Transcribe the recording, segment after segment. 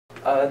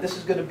This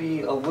is going to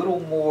be a little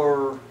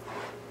more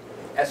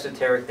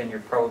esoteric than you're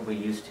probably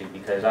used to,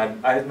 because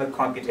I'm a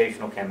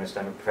computational chemist.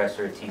 I'm a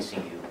professor at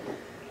TCU.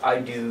 I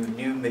do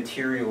new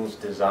materials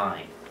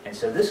design. And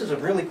so this is a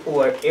really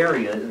cool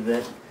area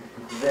that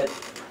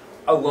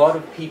a lot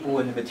of people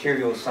in the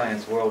materials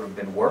science world have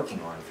been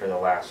working on for the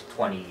last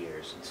 20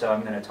 years. And so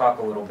I'm going to talk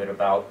a little bit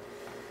about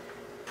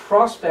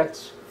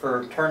prospects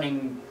for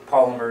turning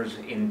polymers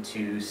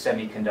into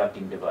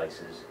semiconducting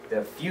devices.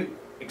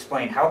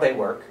 Explain how they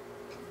work,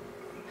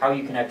 how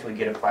you can actually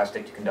get a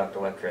plastic to conduct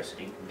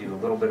electricity, do a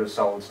little bit of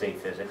solid state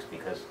physics,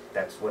 because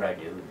that's what I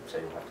do, so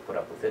you'll have to put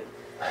up with it,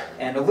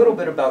 and a little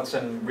bit about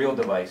some real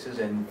devices,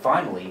 and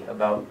finally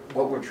about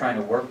what we're trying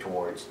to work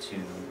towards to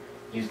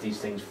use these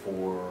things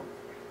for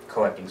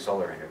collecting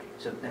solar energy.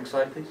 So next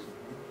slide, please.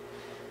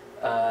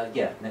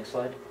 Yeah, next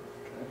slide.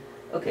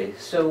 Okay,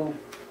 so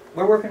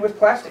we're working with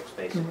plastics,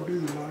 basically. Can we do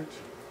the lights?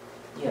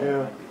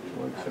 Yeah,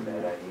 not a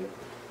bad idea.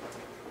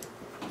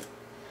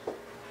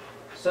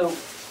 So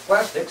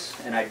plastics,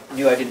 and I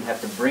knew I didn't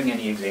have to bring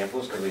any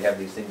examples because we have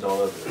these things all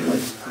over the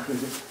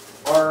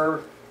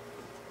place,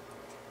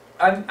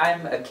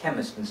 I'm a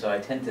chemist, and so I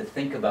tend to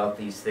think about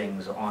these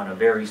things on a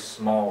very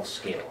small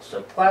scale.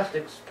 So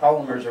plastics,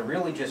 polymers, are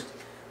really just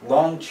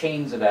long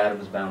chains of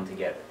atoms bound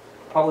together.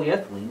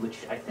 Polyethylene,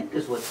 which I think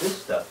is what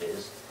this stuff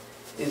is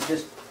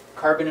just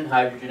carbon and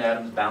hydrogen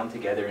atoms bound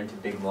together into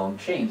big long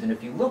chains. And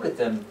if you look at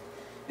them,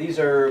 these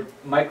are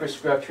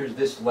microstructures.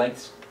 This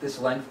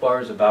length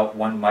bar is about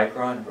 1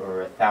 micron,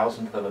 or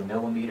 1,000th of a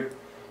millimeter.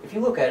 If you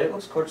look at it, it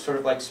looks sort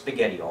of like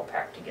spaghetti all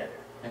packed together.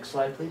 Next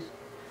slide, please.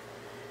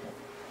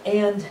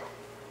 And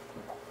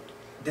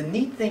the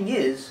neat thing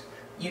is,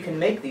 you can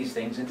make these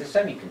things into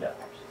semiconductors.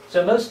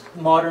 So most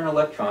modern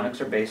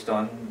electronics are based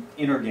on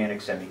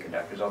inorganic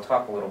semiconductors. I'll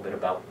talk a little bit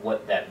about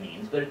what that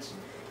means, but it's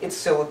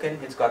silicon.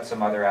 It's got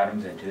some other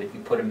atoms into it. You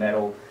put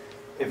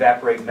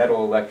evaporate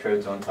metal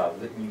electrodes on top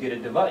of it, and you get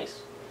a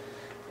device.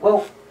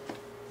 Well,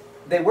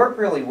 they work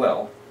really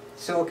well.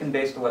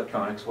 Silicon-based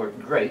electronics work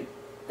great.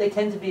 They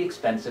tend to be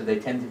expensive. They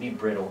tend to be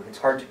brittle. It's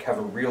hard to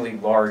cover really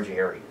large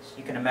areas.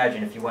 You can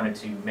imagine if you wanted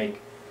to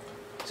make...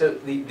 So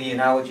the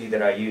analogy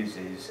that I use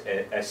is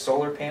a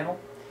solar panel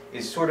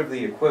is sort of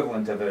the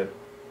equivalent of a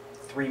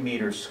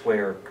 3-meter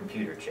square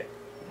computer chip.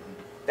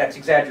 That's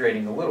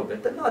exaggerating a little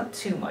bit, but not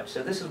too much.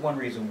 So this is one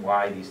reason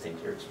why these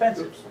things are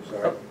expensive. Oops,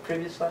 sorry. Oh,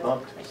 previous slide?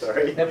 Oh,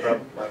 sorry. No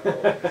problem.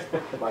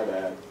 My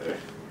bad.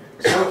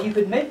 So if you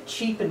could make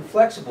cheap and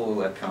flexible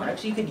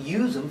electronics, you could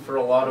use them for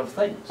a lot of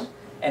things.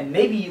 And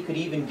maybe you could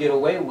even get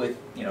away with,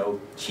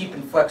 cheap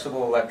and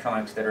flexible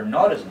electronics that are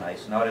not as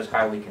nice, not as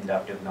highly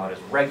conductive, not as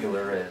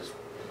regular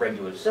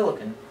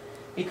silicon,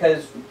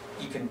 because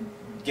you can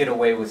get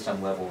away with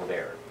some level of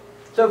error.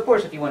 So of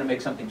course, if you want to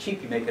make something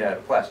cheap, you make it out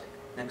of plastic.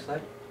 Next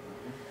slide.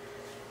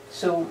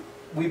 So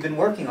we've been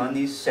working on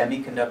these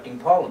semiconducting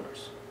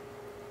polymers.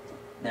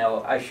 Now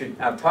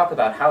I'll talk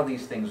about how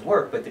these things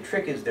work, but the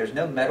trick is there's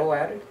no metal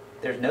added,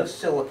 there's no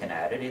silicon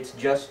added, it's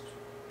just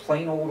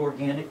plain old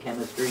organic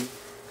chemistry,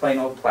 plain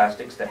old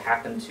plastics that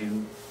happen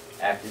to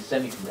act as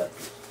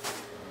semiconductors.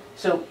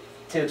 So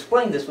to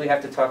explain this, we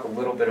have to talk a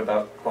little bit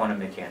about quantum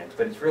mechanics,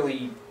 but it's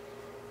really,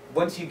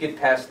 once you get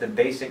past the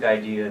basic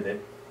idea that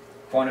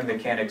quantum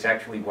mechanics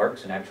actually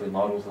works and actually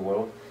models the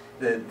world,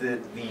 the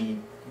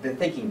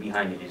thinking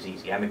behind it is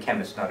easy. I'm a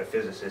chemist, not a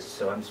physicist,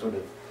 so I'm sort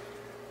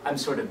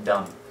of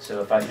dumb.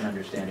 So if I can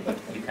understand it,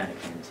 you kind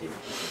of can too.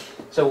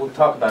 So we'll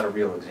talk about a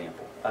real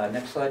example.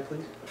 Next slide,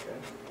 please. Okay.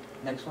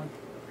 Next one.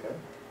 Okay.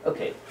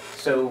 Okay,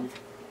 so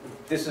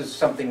this is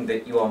something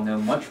that you all know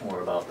much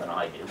more about than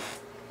I do.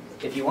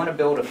 If you want to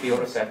build a field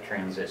effect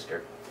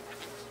transistor,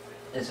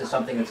 this is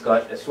something that's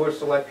got a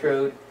source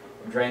electrode,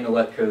 a drain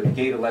electrode, a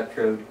gate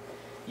electrode.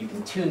 You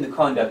can tune the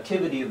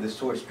conductivity of the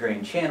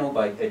source-drain channel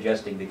by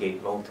adjusting the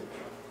gate voltage.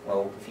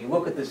 Well, if you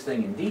look at this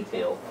thing in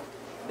detail,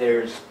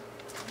 there's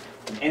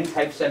an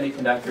N-type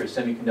semiconductor, a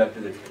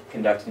semiconductor that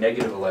conducts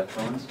negative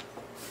electrons.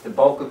 The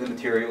bulk of the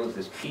material is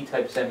this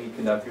P-type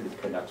semiconductor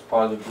that conducts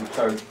positively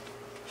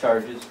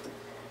charges.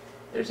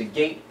 There's a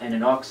gate and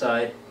an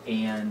oxide,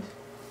 and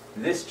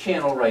this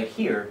channel right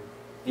here,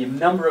 the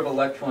number of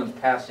electrons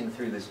passing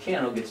through this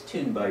channel gets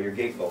tuned by your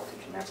gate voltage,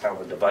 and that's how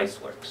the device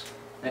works.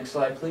 Next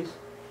slide, please.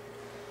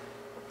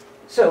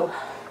 So,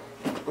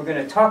 we're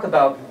going to talk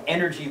about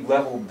energy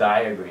level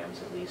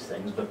diagrams of these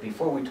things, but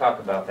before we talk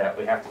about that,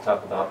 we have to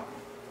talk about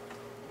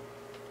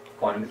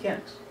quantum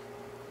mechanics.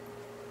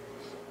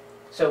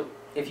 So,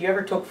 if you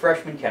ever took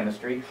freshman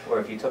chemistry, or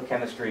if you took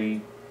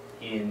chemistry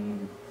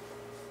in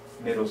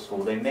middle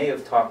school, they may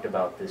have talked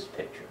about this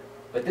picture.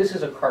 But this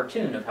is a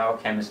cartoon of how a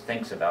chemist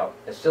thinks about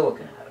a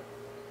silicon atom.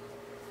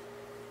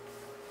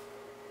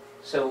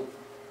 So,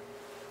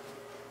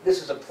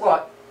 this is a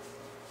plot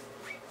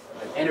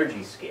of an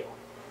energy scale.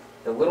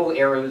 The little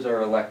arrows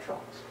are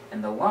electrons,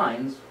 and the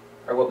lines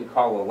are what we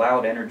call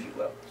allowed energy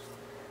levels.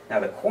 Now,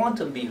 the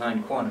quantum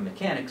behind quantum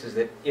mechanics is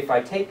that if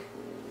I take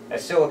a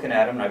silicon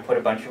atom and I put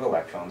a bunch of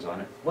electrons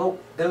on it, well,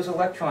 those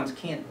electrons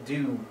can't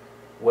do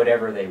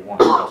whatever they want.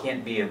 They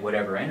can't be at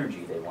whatever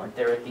energy they want.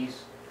 They're at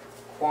these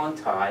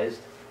quantized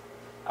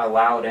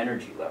allowed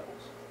energy levels.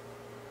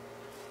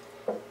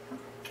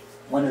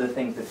 One of the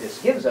things that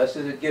this gives us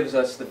is it gives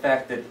us the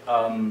fact that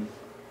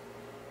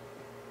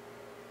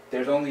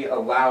there's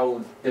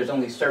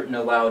only certain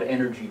allowed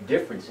energy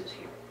differences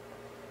here.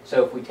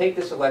 So if we take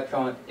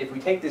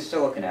this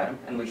silicon atom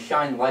and we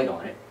shine light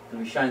on it, and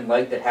we shine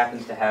light that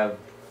happens to have,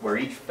 where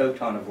each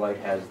photon of light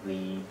has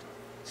the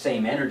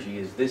same energy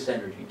as this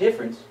energy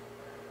difference,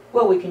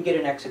 well, we can get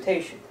an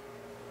excitation.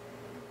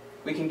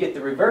 We can get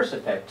the reverse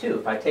effect too.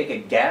 If I take a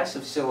gas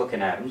of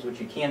silicon atoms,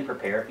 which you can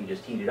prepare if you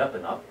just heat it up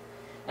enough,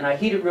 and I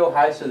heat it real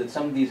high so that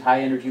some of these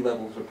high energy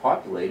levels are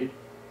populated,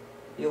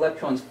 the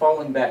electrons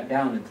falling back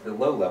down into the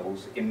low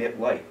levels emit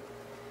light.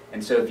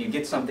 And so if you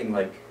get something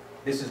like,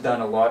 this is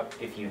done a lot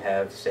if you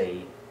have,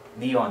 say,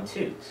 neon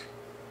tubes.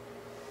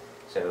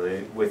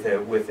 So with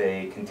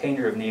a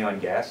container of neon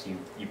gas, you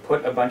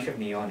put a bunch of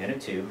neon in a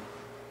tube,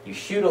 you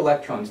shoot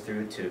electrons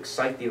through to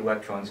excite the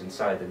electrons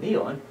inside the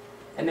neon,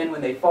 and then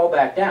when they fall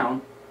back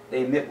down,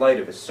 they emit light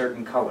of a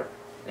certain color.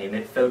 They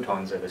emit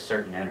photons of a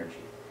certain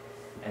energy.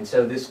 And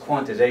so this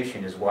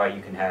quantization is why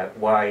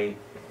why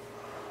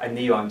a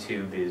neon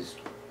tube is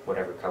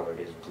whatever color it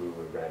is, blue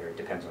or red, or it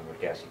depends on what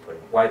gas you put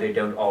in. Why they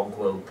don't all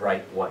glow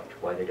bright white,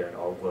 why they don't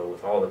all glow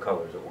with all the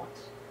colors at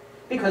once.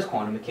 Because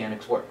quantum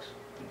mechanics works.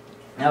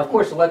 Now, of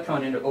course,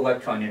 electron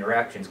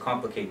interactions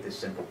complicate this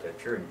simple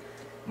picture, and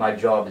my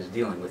job is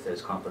dealing with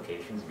those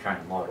complications and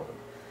trying to model them.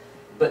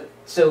 But,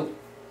 so,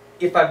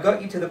 if I've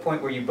got you to the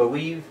point where you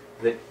believe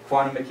that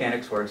quantum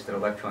mechanics works, that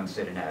electrons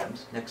sit in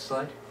atoms, next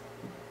slide.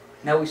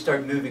 Now we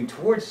start moving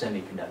towards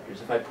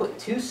semiconductors. If I put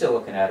two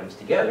silicon atoms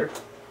together,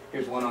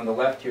 here's one on the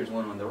left, here's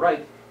one on the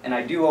right, and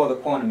I do all the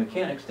quantum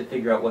mechanics to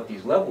figure out what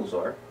these levels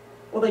are,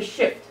 well, they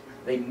shift.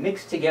 They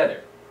mix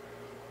together.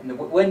 And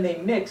when they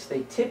mix,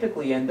 they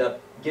typically end up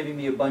giving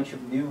me a bunch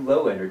of new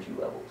low energy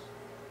levels.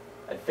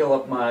 I fill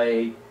up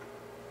my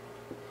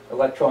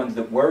electrons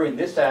that were in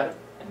this atom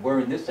and were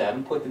in this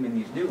atom, put them in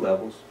these new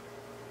levels.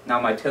 Now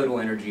my total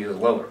energy is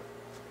lower.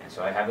 And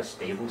so I have a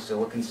stable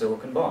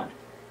silicon-silicon bond.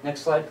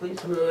 Next slide, please.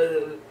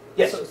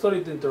 Yes?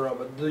 Sorry to interrupt,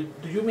 but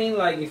do you mean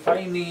like if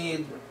I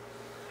need,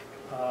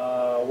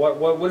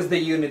 what is the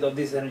unit of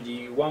this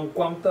energy? 1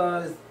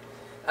 quanta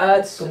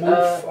to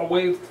move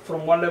away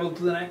from one level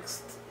to the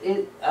next?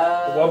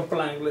 One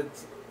Planck,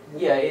 let's...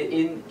 Yeah,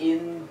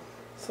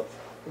 So,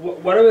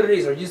 whatever it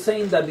is, are you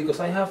saying that because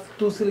I have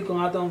two silicon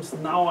atoms,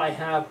 now I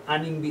have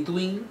an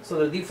in-between, so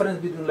the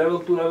difference between level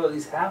to level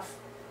is half?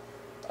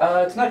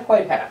 It's not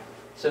quite half.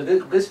 So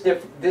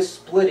this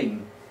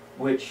splitting,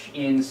 which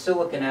in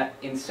silicon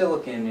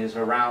is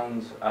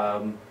around,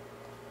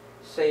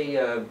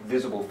 say,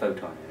 visible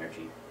photon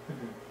energy.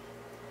 Mm-hmm.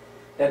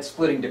 That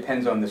splitting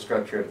depends on the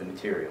structure of the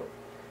material.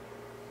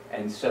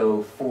 And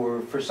so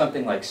for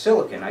something like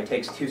silicon, I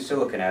take two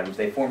silicon atoms,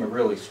 they form a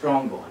really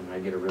strong bond, and I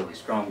get a really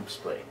strong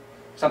splitting.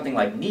 Something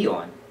like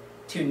neon,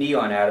 two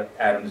neon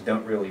atoms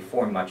don't really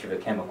form much of a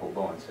chemical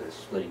bond, so the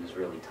splitting is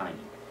really tiny.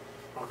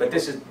 But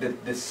this is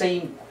the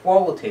same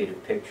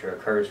qualitative picture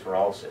occurs for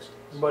all systems.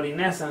 But in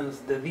essence,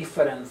 the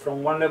difference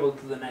from one level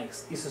to the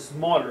next is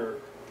smaller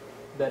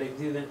than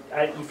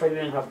if I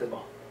didn't have the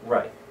bond.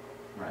 Right,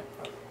 right.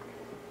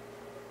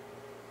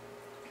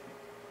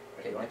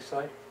 Okay, next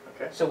slide.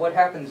 Okay. So what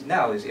happens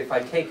now is if I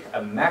take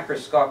a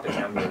macroscopic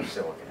number of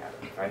silicon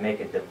atoms, if I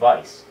make a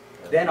device,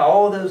 then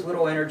all those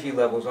little energy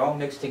levels all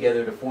mix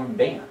together to form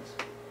bands.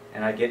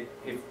 And I get,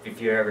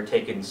 if you've ever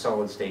taken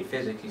solid state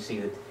physics, you see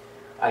that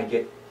I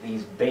get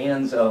these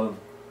bands of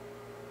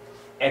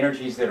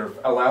energies that are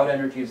allowed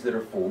energies that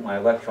are full. My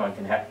electron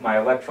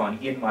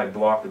in my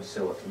block of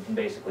silicon can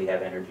basically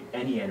have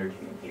any energy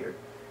in here.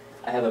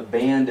 I have a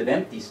band of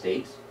empty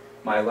states.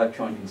 My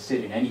electron can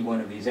sit in any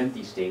one of these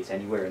empty states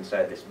anywhere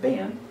inside this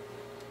band.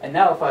 And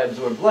now if I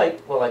absorb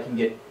light, well, I can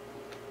get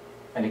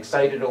an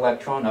excited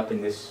electron up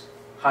in this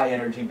high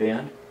energy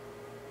band,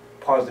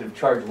 positive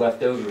charge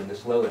left over in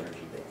this low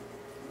energy band.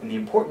 And the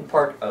important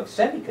part of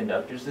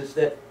semiconductors is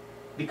that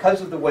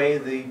because of the way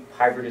the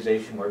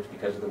hybridization works,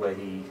 because of the way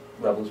the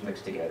levels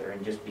mix together,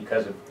 and just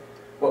because of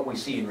what we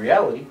see in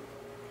reality,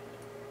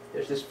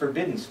 there's this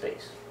forbidden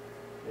space.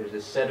 There's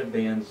this set of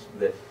bands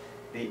that,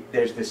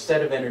 there's this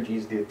set of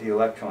energies that the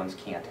electrons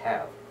can't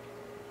have.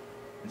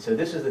 And so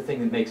this is the thing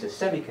that makes a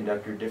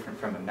semiconductor different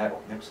from a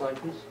metal. Next slide,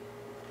 please.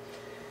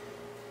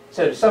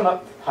 So to sum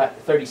up,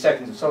 30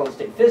 seconds of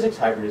solid-state physics,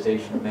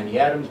 hybridization of many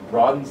atoms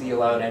broadens the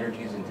allowed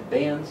energies into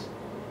bands.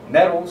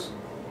 Metals,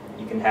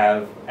 you can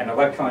have, an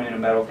electron in a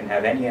metal can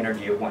have any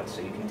energy at once.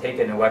 So you can take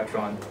an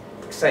electron,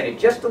 excite it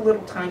just a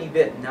little tiny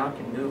bit, and now it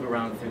can move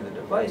around through the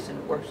device, and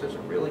it works as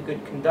a really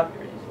good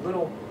conductor. These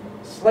little,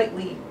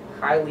 slightly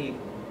higher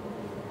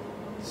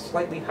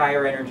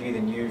energy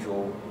than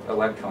usual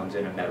electrons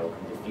in a metal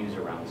can diffuse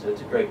around, so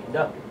it's a great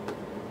conductor.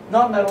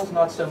 Non-metals,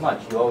 not so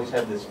much. You always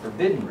have this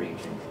forbidden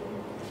region,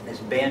 this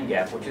band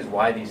gap, which is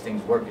why these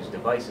things work as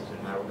devices,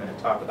 and now we're going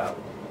to talk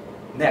about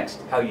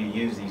next how you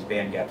use these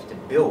band gaps to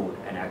build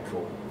an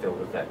actual field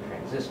effect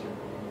transistor.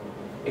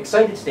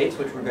 Excited states,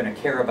 which we're going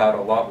to care about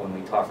a lot when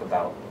we talk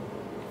about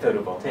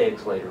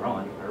photovoltaics later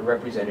on, are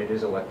represented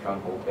as electron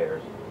hole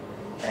pairs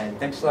And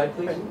next slide,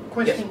 please.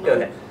 Question. Yes, go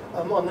ahead.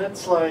 On that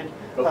slide,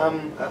 Oh,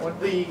 that one?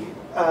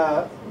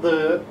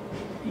 the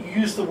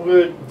you use the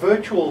word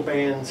virtual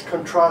bands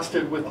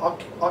contrasted with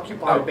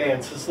occupied Oh.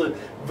 bands. Does the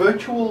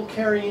virtual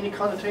carry any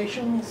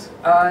connotations?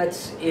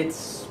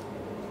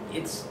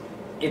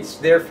 It's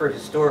there for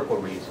historical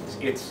reasons.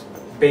 It's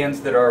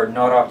bands that are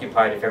not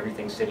occupied if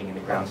everything's sitting in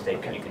the ground state.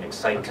 Okay. You can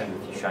excite Okay. to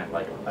if you shine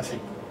light on it. I see.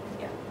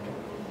 Yeah.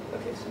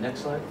 Okay, so next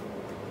slide.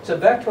 So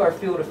back to our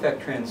field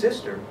effect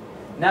transistor.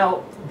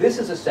 Now, this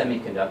is a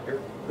semiconductor.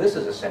 This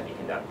is a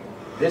semiconductor.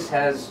 This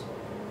has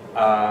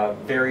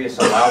various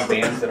allowed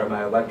bands that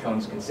my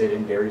electrons can sit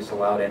in, various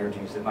allowed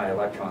energies that my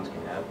electrons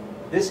can have.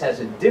 This has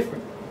a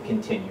different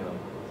continuum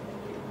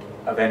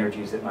of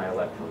energies that my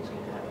electrons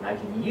can have. And I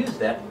can use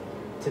that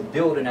to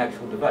build an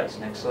actual device.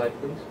 Next slide,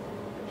 please.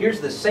 Here's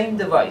the same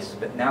device,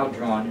 but now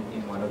drawn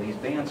in one of these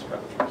band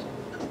structures.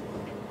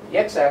 The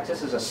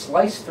x-axis is a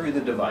slice through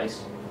the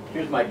device.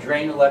 Here's my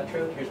drain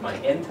electrode, here's my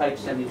N-type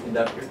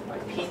semiconductor, my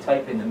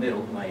P-type in the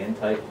middle, my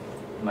N-type,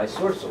 my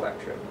source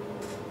electrode.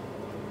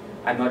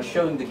 I'm not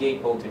showing the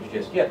gate voltage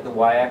just yet. The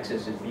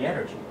y-axis is the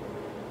energy.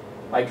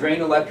 My drain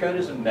electrode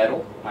is a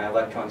metal. My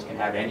electrons can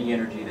have any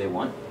energy they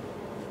want.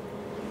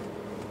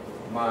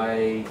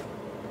 My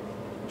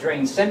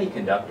drain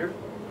semiconductor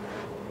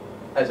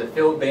has a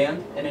filled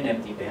band and an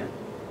empty band.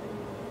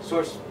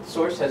 Source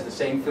has the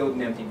same filled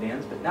and empty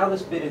bands, but now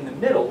this bit in the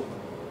middle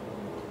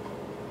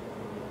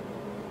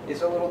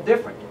is a little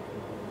different.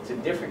 It's a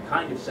different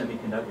kind of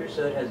semiconductor,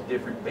 so it has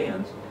different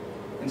bands.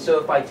 And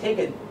so if I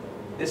take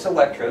this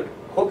electrode,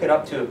 hook it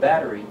up to a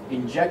battery,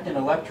 inject an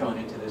electron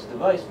into this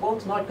device, well,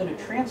 it's not going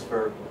to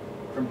transfer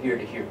from here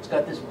to here. It's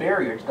got this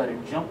barrier. It's got to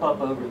jump up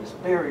over this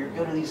barrier,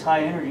 go to these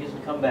high energies,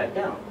 and come back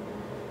down.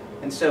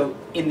 And so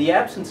in the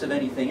absence of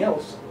anything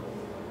else,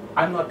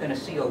 I'm not going to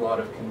see a lot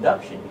of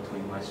conduction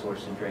between my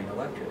source and drain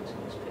electrodes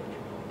in this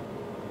picture.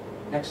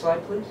 Next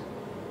slide, please.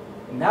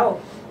 Now,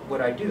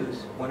 what I do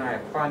is, when I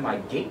apply my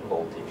gate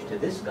voltage to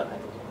this guy,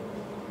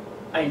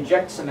 I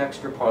inject some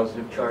extra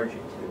positive charge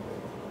into it.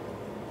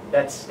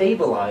 That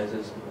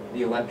stabilizes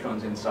the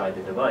electrons inside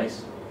the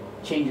device,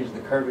 changes the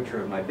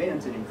curvature of my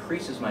bands, and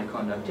increases my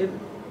conductivity.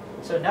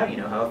 So now you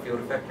know how a field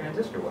effect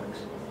transistor works.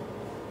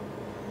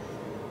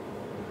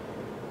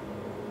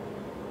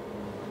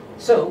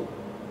 So,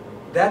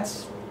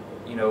 that's,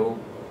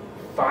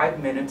 5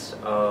 minutes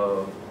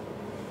of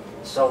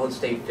solid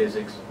state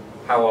physics,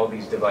 how all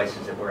these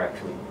devices that we're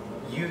actually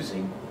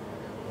using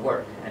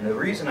work. And the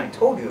reason I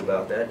told you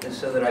about that is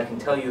so that I can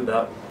tell you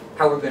about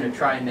how we're going to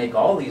try and make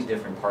all these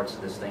different parts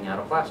of this thing out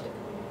of plastic.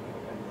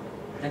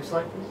 Next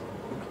slide, please.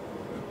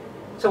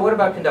 So what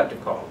about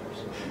conductive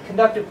polymers?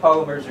 Conductive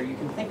polymers you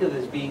can think of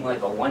as being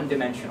like a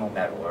one-dimensional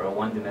metal or a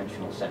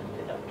one-dimensional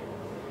semiconductor.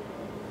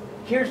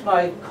 Here's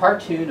my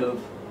cartoon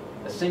of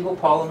a single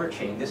polymer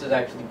chain. This is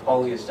actually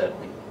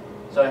polyacetylene.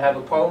 So I have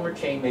a polymer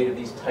chain made of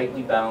these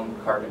tightly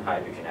bound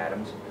carbon-hydrogen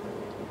atoms.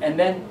 And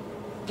then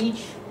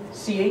each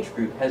CH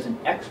group has an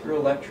extra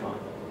electron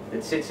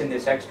that sits in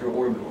this extra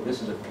orbital.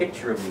 This is a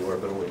picture of the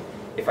orbital.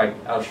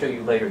 I'll show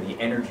you later the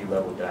energy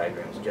level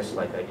diagrams, just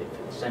like I did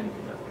for the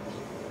semiconductors.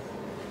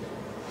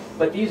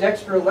 But these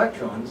extra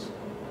electrons,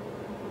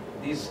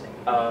 these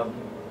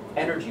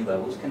energy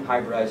levels can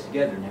hybridize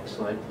together. Next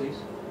slide, please.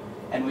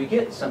 And we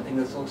get something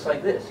that looks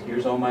like this.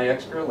 Here's all my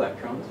extra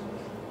electrons.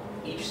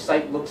 Each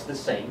site looks the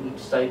same.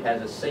 Each site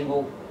has a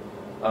single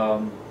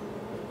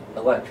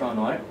electron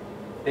on it.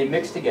 They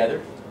mix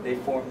together. They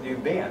form new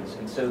bands.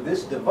 And so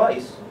this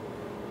device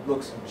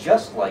looks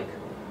just like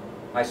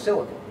my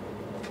silicon.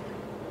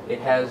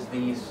 It has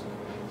these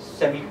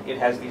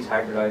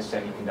hybridized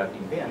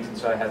semiconducting bands, and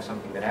so I have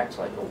something that acts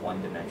like a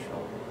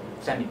one-dimensional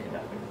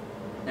semiconductor.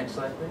 Next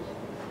slide, please.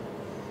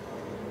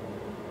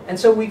 And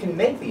so we can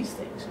make these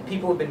things. And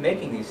people have been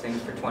making these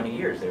things for 20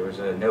 years. There was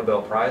a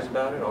Nobel Prize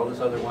about it, all this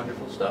other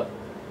wonderful stuff.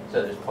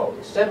 So there's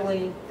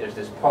polyacetylene, there's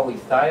this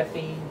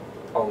polythiophene,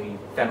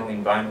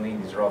 polyphenylene,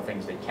 vinylene. These are all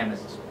things that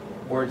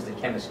words that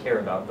chemists care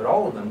about. But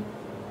all of them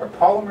are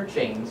polymer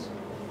chains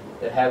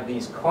that have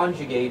these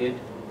conjugated,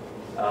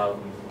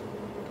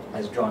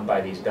 as drawn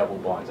by these double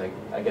bonds.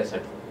 I guess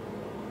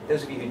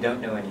those of you who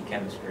don't know any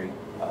chemistry,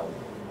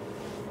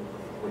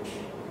 which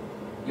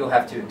you'll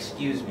have to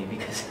excuse me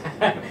because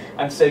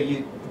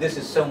this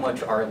is so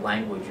much our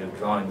language of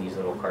drawing these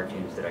little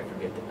cartoons that I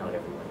forget that not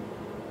everyone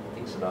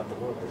thinks about the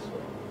world this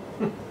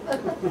way.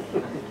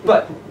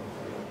 But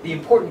the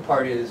important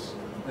part is,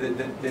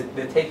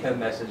 the take-home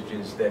message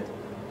is that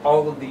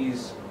all of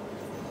these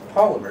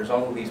polymers,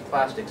 all of these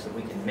plastics that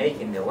we can make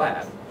in the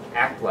lab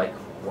act like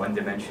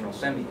one-dimensional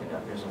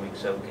semiconductors, and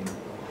so we can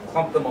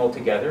clump them all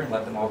together and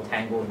let them all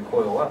tangle and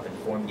coil up and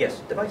form,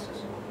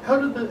 devices. How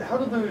do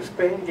those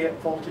band gap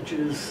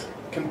voltages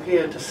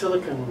compare to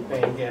silicon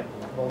band gap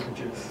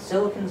voltages?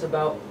 Silicon's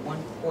about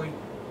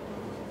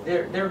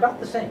they're about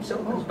the same.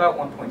 Silicon's about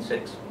 1.6,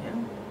 if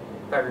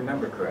I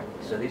remember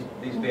correctly. So these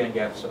band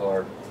gaps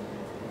are,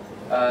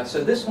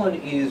 so this one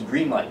is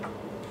green light.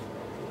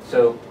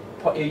 So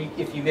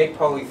if you make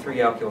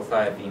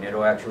poly-3-alkylthiophene,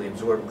 it'll actually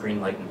absorb green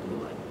light and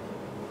blue light,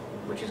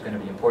 which is going to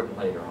be important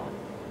later on.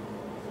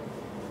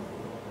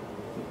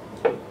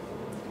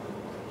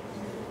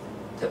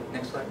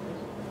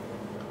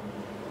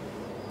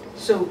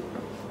 So,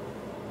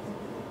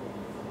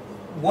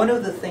 one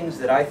of the things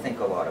that I think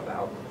a lot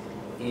about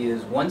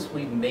is once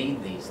we've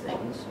made these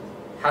things,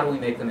 how do we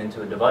make them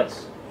into a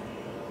device?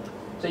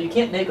 So you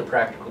can't make a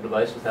practical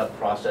device without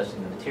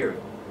processing the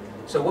material.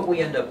 So what we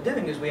end up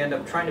doing is we end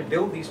up trying to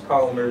build these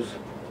polymers.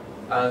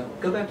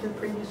 Go back to the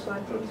previous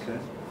slide, please.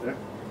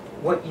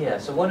 Okay. Yeah.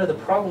 So one of the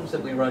problems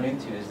that we run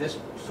into is this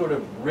sort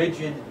of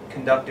rigid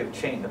conductive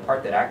chain, the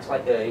part that acts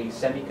like a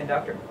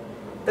semiconductor,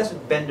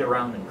 doesn't bend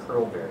around and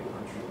curl very much.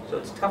 So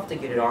it's tough to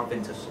get it off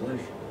into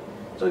solution.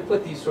 So we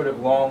put these sort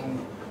of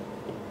long,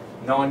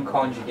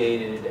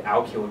 non-conjugated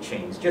alkyl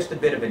chains, just a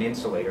bit of an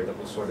insulator that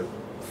will sort of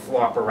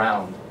flop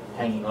around,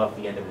 hanging off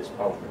the end of this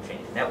polymer chain.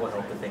 And that will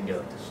help the thing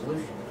go into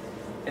solution.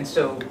 And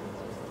so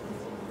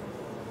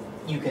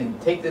you can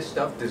take this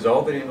stuff,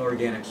 dissolve it in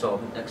organic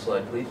solvent, next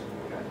slide please,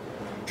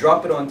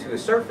 drop it onto a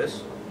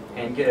surface,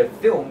 and get a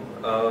film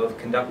of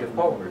conductive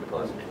polymer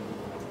deposited.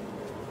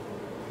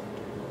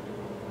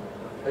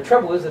 The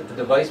trouble is that the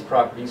device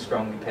properties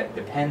strongly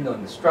depend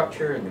on the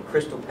structure and the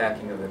crystal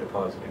packing of the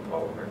deposited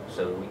polymer.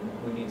 So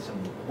we need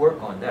some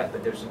work on that,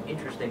 but there's some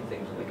interesting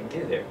things that we can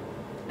do there.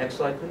 Next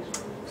slide, please.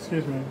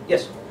 Excuse me,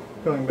 Yes.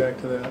 going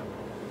back to that.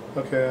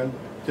 Okay, I'm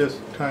just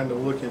trying to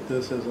look at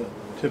this as a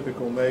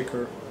typical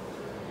maker.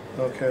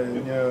 Okay,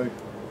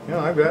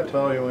 I've got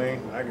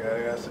toluene, I got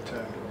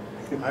acetone.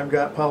 I've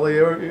got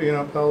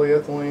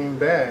polyethylene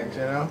bags,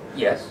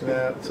 Yes.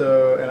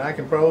 And I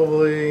can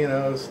probably,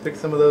 stick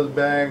some of those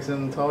bags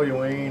in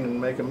toluene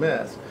and make a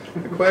mess.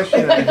 The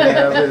question I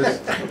have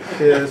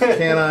is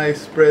can I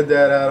spread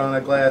that out on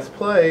a glass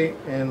plate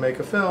and make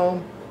a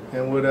film,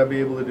 and would I be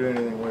able to do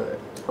anything with it?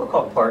 We'll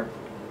call it part.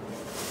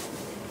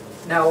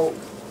 Now,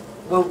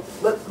 well,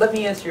 let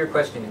me answer your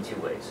question in two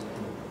ways.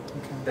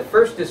 Okay. The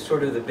first is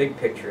sort of the big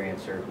picture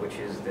answer, which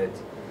is that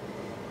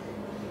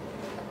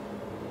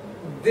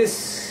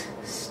this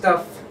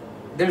stuff,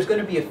 there's going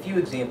to be a few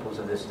examples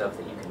of this stuff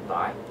that you can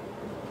buy,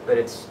 but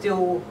it's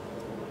still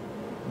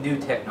new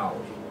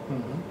technology.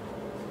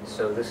 Mm-hmm.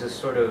 So this is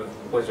sort of,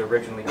 was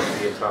originally going to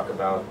be a talk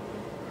about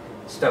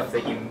stuff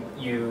that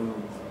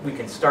we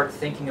can start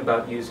thinking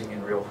about using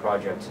in real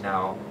projects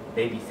now,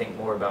 maybe think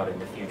more about in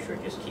the future,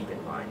 and just keep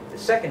in mind. The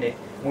second,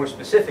 more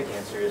specific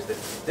answer is that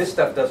this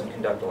stuff doesn't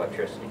conduct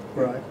electricity.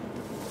 Right.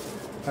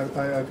 I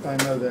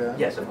know that.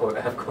 Yes, of course.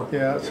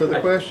 Yeah. So the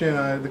question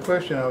I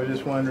was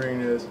just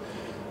wondering is,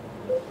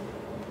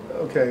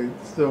 okay,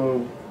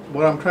 so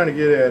what I'm trying to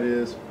get at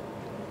is,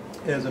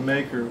 as a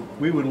maker,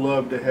 we would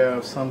love to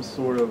have some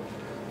sort of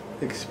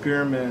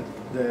experiment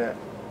that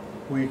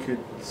we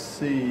could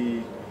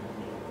see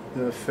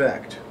the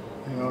effect.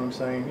 You know what I'm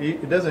saying?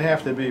 It doesn't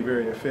have to be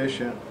very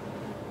efficient.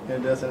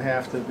 It doesn't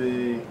have to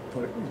be.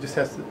 It just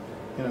has to,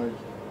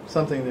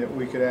 something that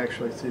we could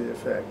actually see the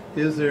effect.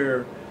 Is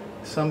there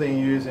something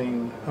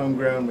using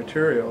homegrown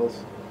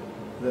materials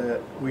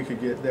that we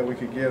could get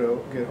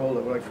hold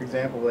of? Like, for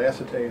example,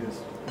 acetate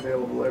is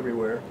available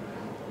everywhere,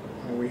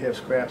 and we have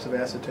scraps of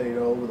acetate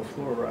all over the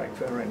floor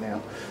right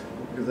now,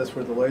 because that's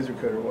where the laser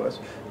cutter was.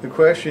 The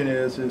question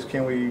is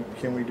can we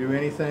do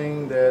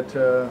anything that,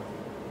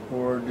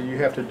 or do you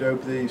have to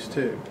dope these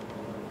too?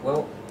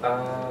 Well,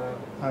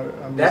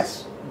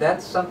 that's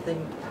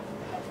something.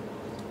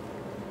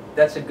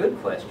 That's a good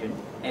question,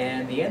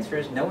 and the answer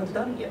is no one's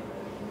done it yet.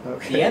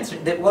 Okay. The answer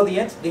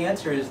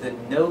is that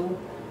no,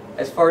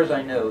 as far as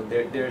I know,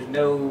 there's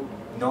no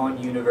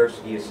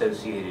non-university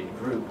associated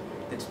group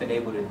that's been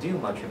able to do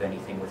much of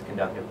anything with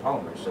conductive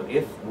polymers. So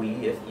if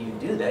you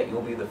do that,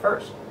 you'll be the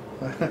first.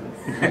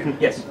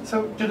 Yes.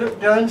 So did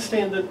I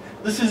understand that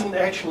this isn't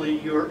actually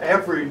your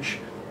average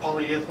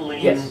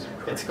polyethylene? Yes.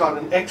 It's got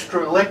an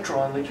extra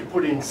electron that you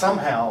put in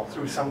somehow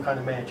through some kind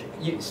of magic.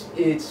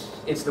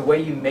 It's the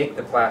way you make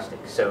the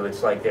plastic. So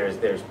it's like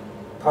there's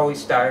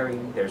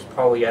polystyrene, there's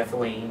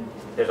polyethylene,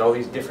 there's all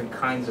these different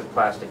kinds of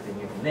plastic that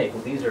you can make.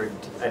 Well, these are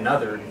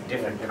another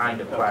different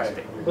kind of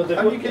plastic. But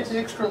how do you get the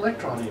extra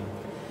electron in?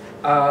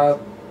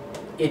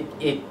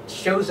 It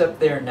shows up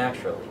there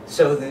naturally.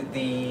 So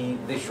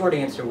the short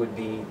answer would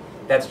be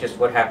that's just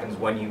what happens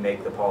when you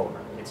make the polymer.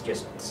 It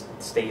just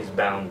stays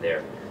bound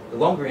there. The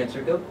longer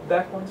answer, go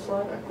back one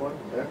slide. Back one,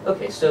 yeah.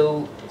 Okay,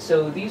 so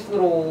these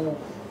little,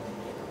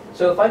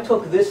 so if I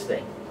took this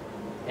thing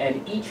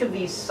and each of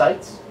these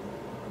sites,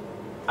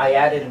 I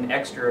added an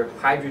extra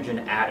hydrogen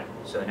atom,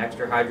 so an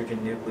extra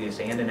hydrogen nucleus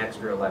and an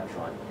extra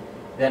electron,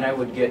 then I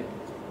would get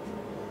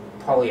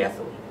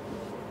polyethylene.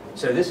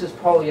 So this is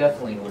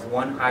polyethylene with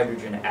one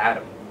hydrogen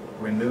atom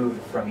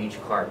removed from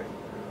each carbon,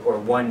 or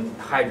one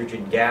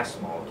hydrogen gas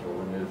molecule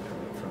removed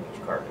from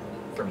each carbon,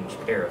 from each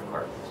pair of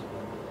carbons.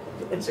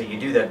 And so you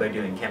do that by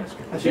doing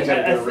chemistry. I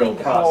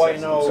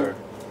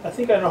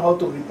think I know how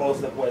to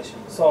repose the question.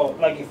 So,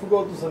 like, if we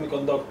go to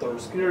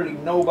semiconductors, clearly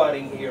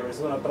nobody here is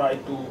going to try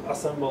to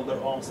assemble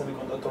their own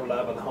semiconductor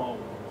lab at home,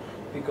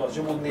 because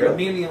you would need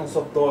millions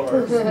of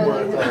dollars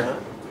worth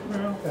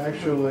of.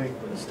 Actually,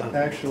 if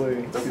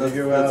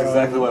you go that's out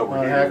exactly why we're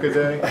on here.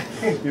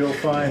 Hackaday, you'll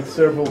find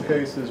several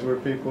cases where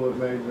people have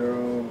made their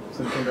own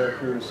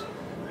semiconductors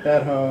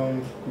at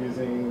home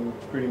using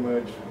pretty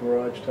much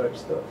garage type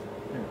stuff.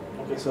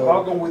 Okay, so So,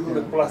 how can we do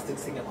the yeah. plastic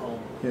thing at home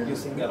Yeah.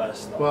 using garage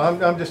stuff?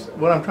 Well, I'm just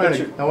what I'm trying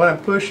to what I'm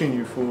pushing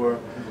you for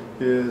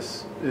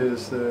is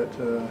that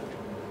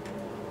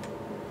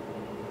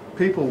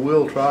people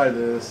will try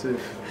this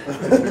if.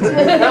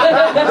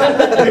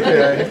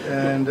 Okay,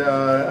 and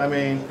I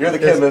mean. You're the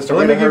it's- chemist, are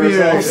Let we me gonna give you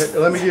hurt ourselves?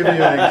 let me give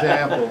you an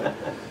example.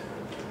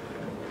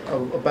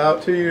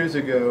 About 2 years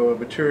ago, a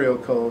material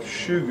called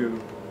Shugu,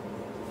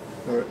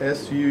 or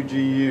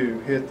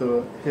SUGU, hit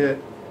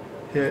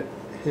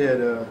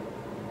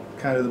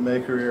kind of the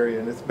maker area,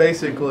 and it's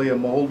basically a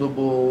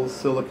moldable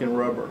silicon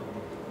rubber,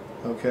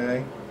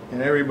 okay?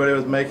 And everybody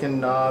was making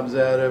knobs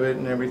out of it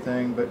and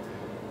everything, but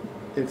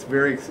it's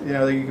very, you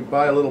know, you could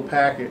buy a little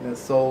packet and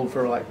it's sold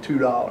for like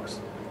 $2,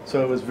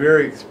 so it was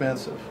very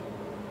expensive.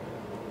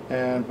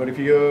 But if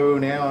you go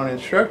now on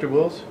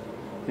Instructables,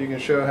 you can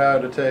show how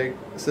to take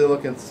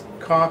silicon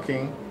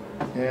caulking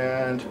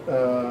and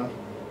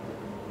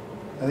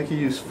I think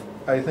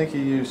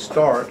you use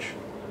starch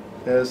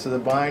as the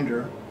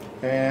binder,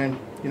 and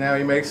you know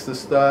he makes the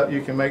stuff.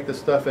 You can make the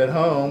stuff at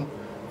home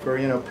for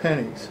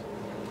pennies.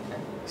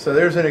 So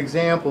there's an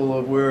example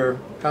of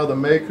how the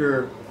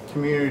maker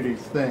community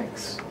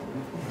thinks.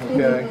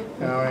 Okay,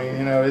 I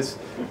mean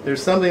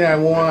there's something I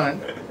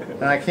want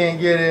and I can't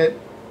get it,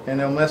 and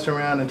they'll mess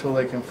around until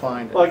they can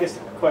find it. Well, I guess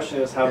the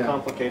question is how Yeah.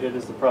 complicated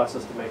is the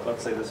process to make,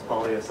 let's say, this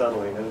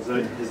polyacetylene?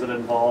 Does it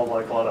involve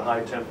like a lot of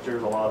high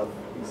temperatures, a lot of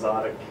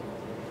exotic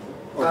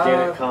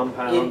organic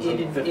compounds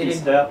and 50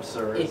 steps,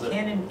 or is it?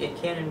 It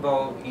can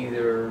involve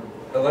either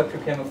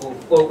electrochemical.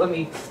 Well, let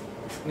me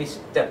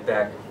step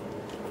back.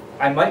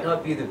 I might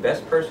not be the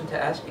best person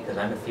to ask because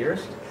I'm a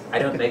theorist. I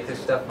don't make this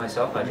stuff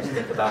myself. I just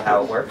think about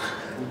how it works.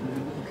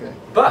 Okay.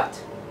 But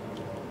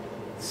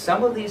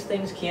some of these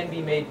things can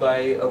be made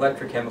by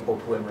electrochemical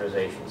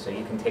polymerization. So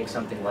you can take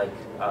something like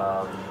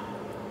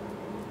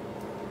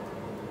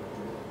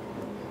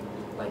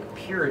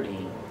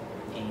purity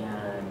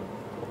and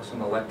hook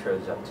some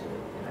electrodes up to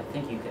it. And I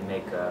think you can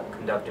make a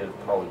conductive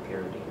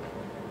polypurity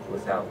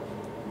without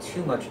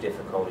too much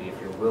difficulty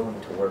if you're willing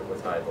to work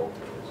with high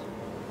voltages.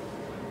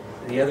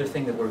 The other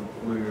thing that we're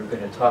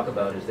going to talk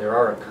about is there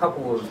are a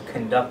couple of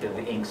conductive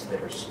inks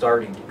that are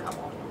starting to come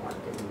on the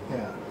market.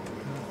 Yeah.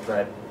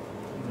 But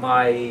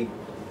my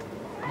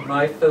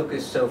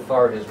focus so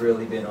far has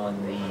really been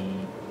on the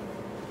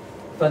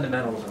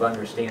fundamentals of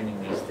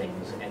understanding these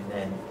things and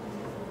then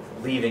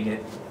leaving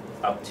it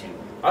up to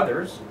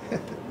others,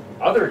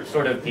 other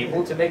sort of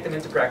people, to make them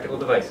into practical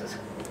devices.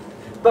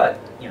 But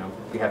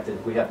we have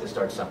to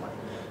start somewhere.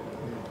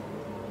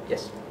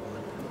 Yes.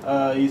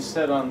 You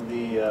said on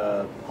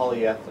the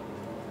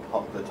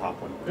the top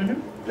one,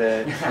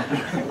 that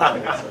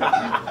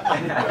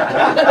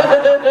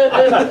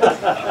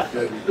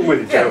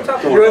With Joe.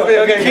 You're with me?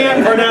 Okay.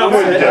 Can't pronounce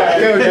it.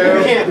 Go,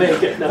 Joe. Can't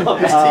make it. No, I'm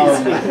just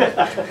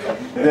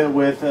teasing. that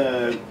with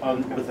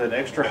an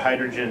extra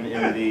hydrogen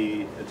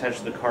attached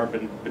to the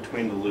carbon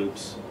between the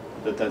loops,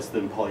 that's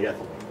then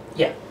polyethylene.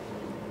 Yeah.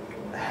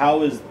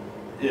 How is,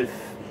 if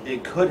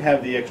it could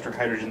have the extra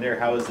hydrogen there,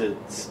 how is it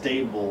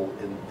stable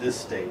in this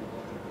state?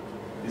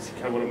 Is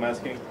kind of what I'm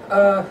asking?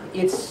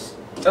 It's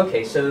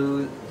okay.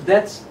 So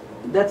that's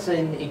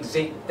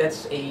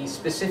a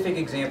specific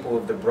example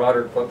of the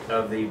broader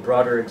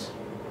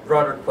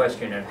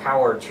question of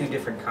how are two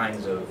different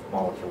kinds of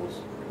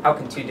molecules. How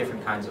can two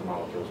different kinds of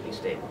molecules be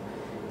stable?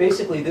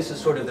 Basically, this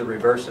is sort of the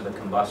reverse of a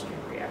combustion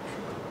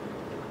reaction.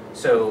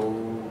 So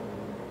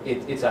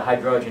it's a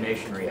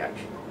hydrogenation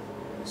reaction.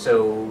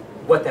 So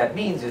what that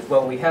means is,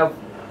 well, we have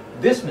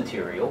this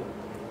material,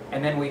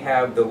 and then we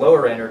have the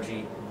lower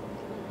energy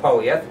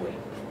polyethylene.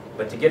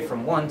 But to get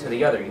from one to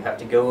the other, you have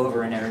to go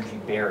over an energy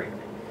barrier.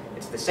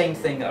 It's the same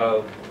thing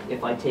of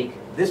if I take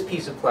this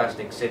piece of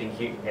plastic sitting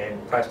here,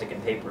 and plastic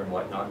and paper and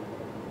whatnot,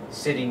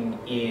 sitting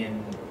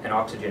in an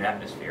oxygen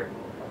atmosphere.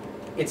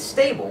 It's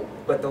stable,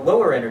 but the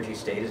lower energy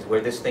state is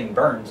where this thing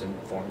burns and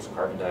forms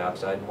carbon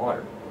dioxide and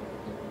water.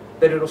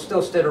 But it'll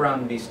still sit around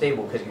and be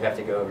stable because you have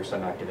to go over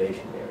some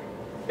activation barrier.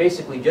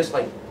 Basically, just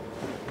like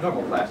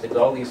normal plastics,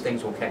 all these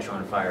things will catch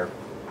on fire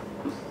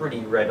pretty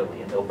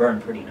readily and they'll burn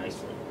pretty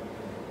nicely.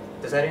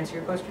 Does that answer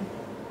your question?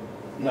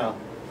 No.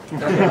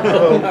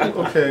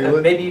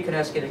 Okay. Maybe you can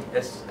ask it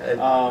a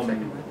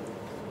second way.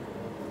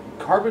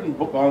 Carbon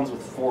bonds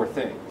with four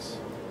things.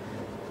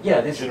 Yeah,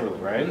 this Generally,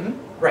 right?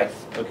 Right.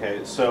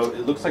 Okay, so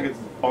it looks like it's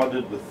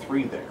bonded with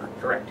three there.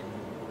 Correct.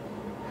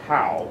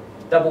 How?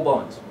 Double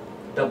bonds.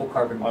 Double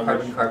carbon, On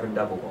carbon, which- carbon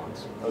double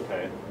bonds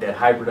Okay. that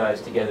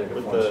hybridize together to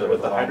With form sort the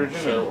of long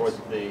hydrogen, or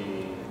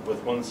chains.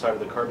 with one side of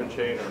the carbon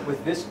chain, or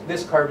With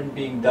this carbon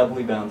being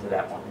doubly bound to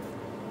that one.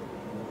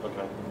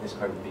 okay. And this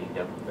carbon being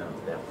doubly bound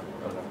to that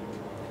one.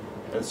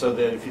 Okay. And so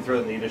then, if you throw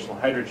in the additional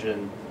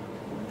hydrogen,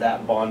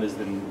 that bond is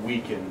then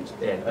weakened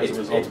Yeah, as it's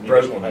a result of the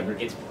broken. additional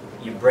hydrogen.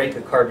 You break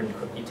a carbon,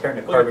 you turn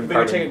a But carbon.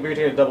 you're taking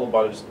a double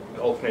bond and just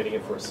alternating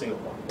it for a single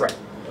bond. Right.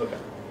 Okay.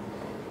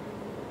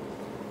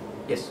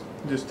 Yes.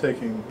 Just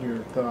taking your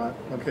thought.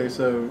 Okay,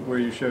 so where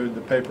you showed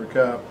the paper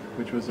cup,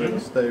 which was at a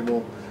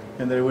stable,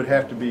 and there would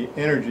have to be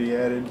energy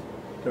added,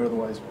 or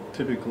otherwise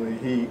typically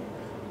heat,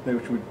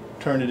 which would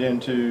turn it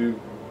into,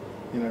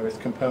 you know, its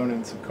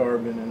components of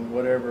carbon and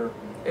whatever.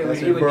 It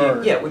as would burn.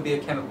 be, yeah, it would be a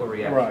chemical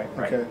reaction. Right,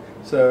 okay.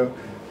 So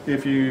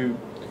if you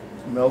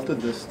melted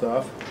this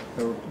stuff,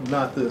 or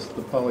not this,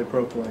 the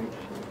polypropylene,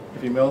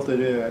 if you melted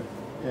it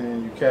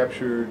and you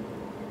captured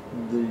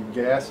the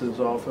gases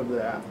off of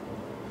that,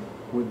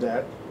 would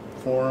that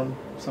form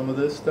some of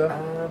this stuff?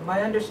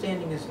 My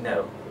understanding is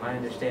no. My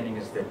understanding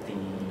is that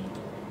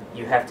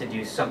you have to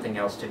do something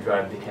else to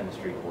drive the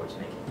chemistry towards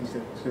making these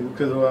things.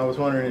 Because I was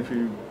wondering if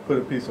you put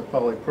a piece of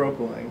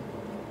polypropylene,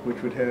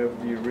 which would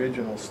have the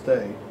original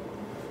state,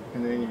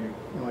 and then you,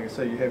 like I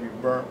say, you have your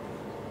burnt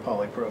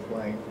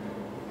polypropylene,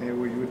 and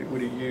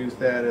would you use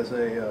that as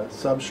a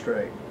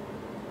substrate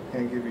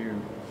and give you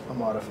a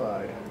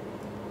modified?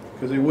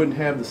 Because it wouldn't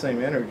have the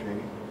same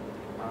energy.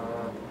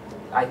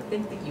 I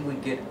think that you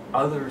would get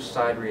other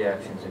side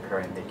reactions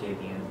occurring that gave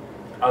you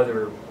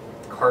other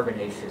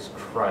carbonaceous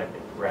crud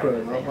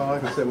rather than... Well,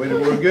 like I said,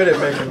 we're good at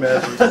making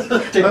messes.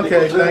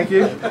 Okay, thank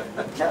you.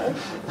 No,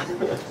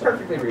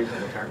 perfectly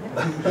reasonable term.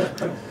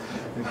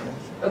 Yeah.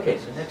 Okay,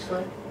 so next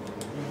slide.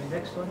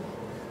 Next one.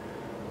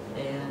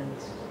 And,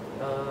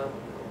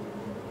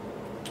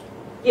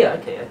 yeah,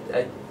 okay.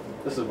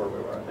 This is where we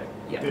were, I think.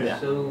 Yeah,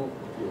 You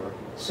were.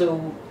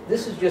 so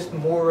this is just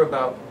more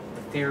about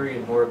the theory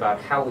and more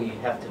about how we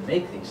have to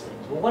make these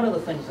things. Well, one of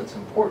the things that's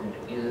important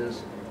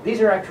is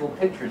these are actual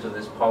pictures of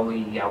this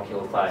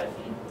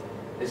polyalkylthiophene.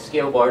 This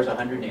scale bar is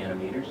 100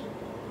 nanometers.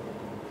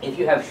 If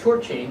you have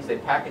short chains, they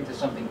pack into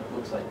something that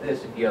looks like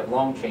this. If you have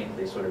long chains,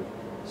 they sort of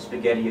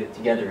spaghetti it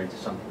together into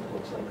something that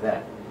looks like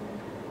that.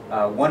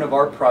 One of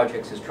our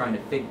projects is trying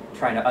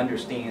to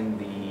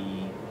understand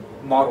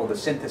model the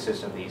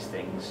synthesis of these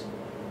things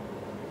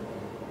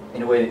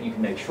in a way that you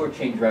can make short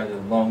chains rather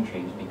than long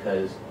chains,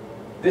 because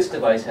this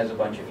device has a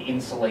bunch of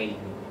insulating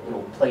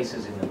little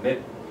places in the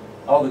middle.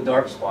 All the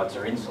dark spots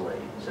are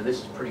insulating, so this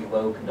is pretty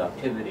low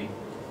conductivity.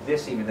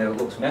 This, even though it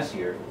looks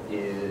messier,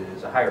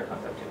 is a higher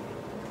conductivity.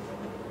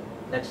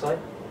 Next slide.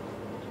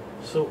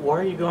 So why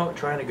are you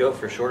trying to go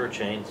for shorter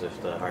chains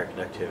if the higher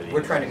conductivity?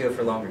 We're trying to go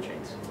for longer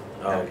chains.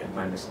 Oh, okay.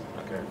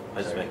 Okay.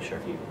 I just make sure.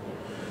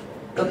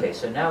 Okay,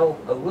 so now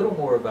a little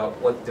more about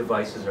what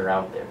devices are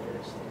out there for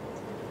this thing.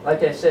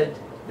 Like I said,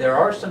 there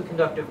are some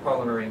conductive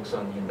polymer inks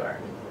on the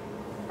environment,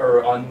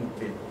 or on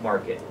the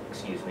market,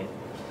 excuse me.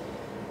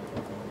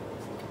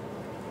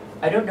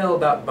 I don't know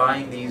about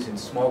buying these in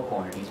small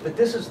quantities, but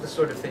this is the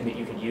sort of thing that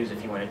you could use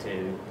if you wanted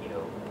to, you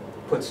know,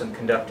 put some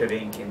conductive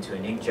ink into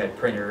an inkjet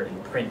printer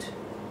and print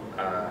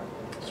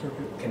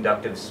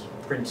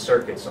print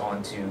circuits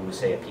onto,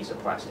 say, a piece of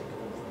plastic.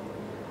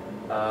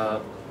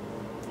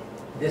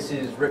 This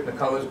is Rick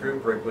McCullough's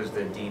group. Rick was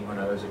the dean when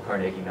I was at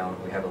Carnegie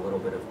Mellon. We have a little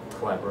bit of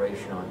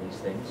collaboration on these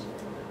things.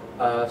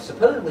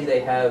 Supposedly they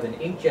have an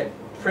inkjet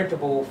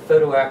printable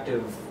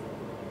photoactive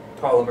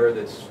polymer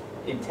that's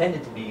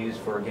intended to be used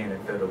for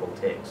organic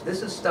photovoltaics.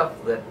 This is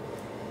stuff that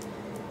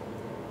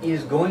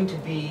is going to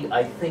be,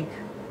 I think,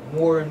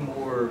 more and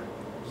more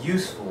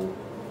useful,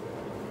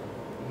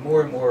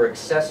 more and more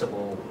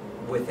accessible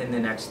within the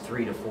next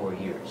 3 to 4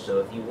 years. So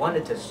if you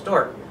wanted to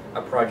start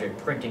a project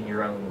printing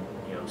your own,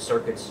 you know,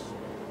 circuits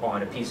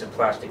on a piece of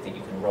plastic that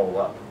you can roll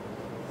up,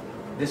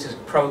 this is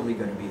probably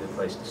going to be the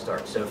place to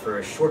start. So for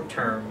a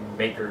short-term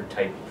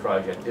maker-type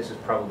project, this is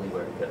probably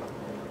where to go.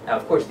 Now,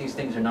 of course, these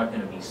things are not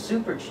going to be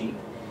super cheap.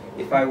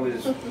 If I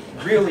was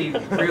really,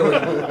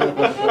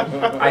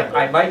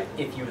 I might,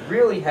 if you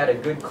really had a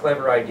good,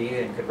 clever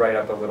idea and could write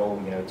up a little,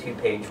 you know,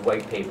 2-page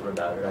white paper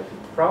about it, I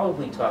could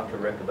probably talk to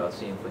Rick about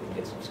seeing if we can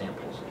get some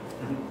samples.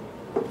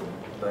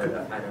 But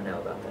I don't know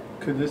about that.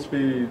 Could this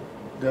be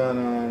done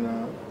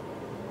on,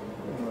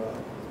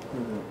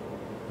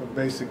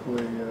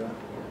 basically, you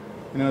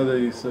know,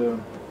 these, the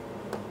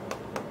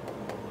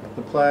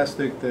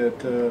plastic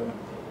that,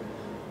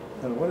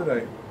 what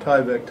did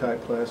Tyvek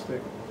type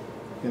plastic,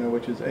 you know,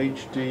 which is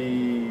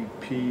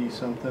HDP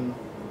something.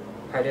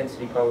 High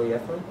density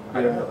polyethylene? I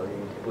Yeah. don't know.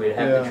 We'd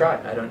have to try.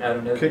 I don't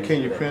know. The answer Can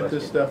you to that print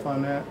this question. stuff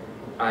on that?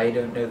 I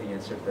don't know the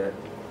answer to that.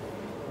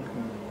 Okay.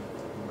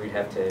 We'd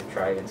have to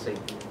try and see.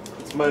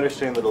 It's my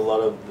understanding that a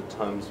lot of the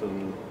times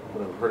when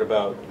I've heard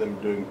about them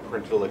doing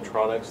printed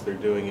electronics, they're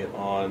doing it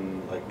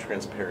on like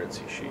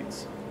transparency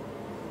sheets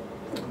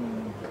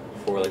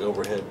for like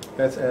overhead.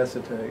 That's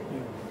acetate.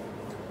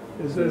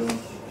 Is this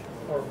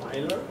or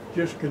Mylar?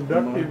 Just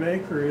conductive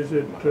ink, or is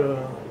it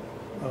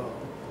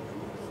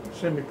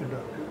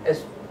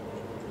semiconductor?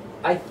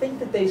 I think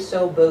that they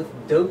sell both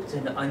doped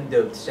and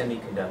undoped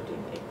semiconducting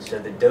ink. So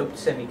the doped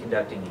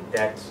semiconducting ink,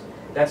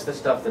 that's the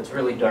stuff that's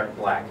really dark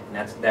black,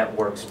 and that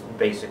works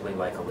basically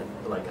like a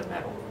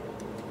metal.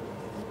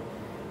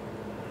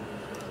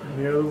 And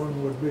the other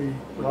one would be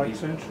light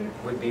sensitive?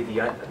 Would be the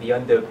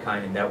undoped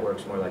kind, and that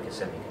works more like a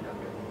semiconductor.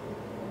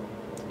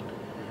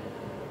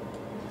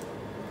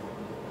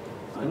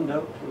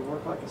 Undoped would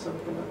work like a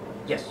semiconductor?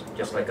 Yes,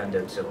 just like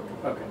undoped silicon.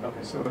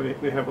 Okay. So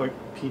they have like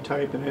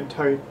P-type and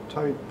N-type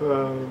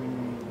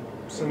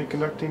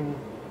semiconducting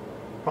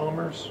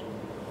polymers?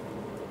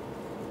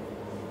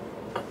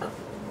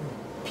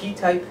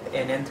 P-type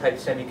and N-type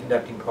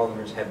semiconducting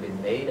polymers have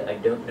been made. I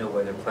don't know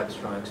whether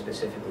Plextronics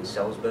specifically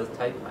sells both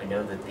type. I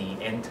know that the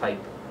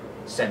N-type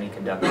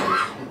semiconductors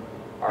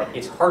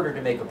it's harder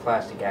to make a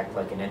plastic act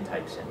like an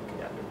N-type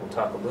semiconductor. We'll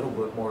talk a little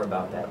bit more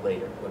about that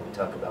later when we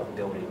talk about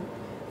building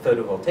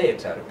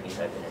photovoltaics out of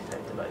P-type and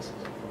N-type devices.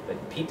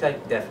 But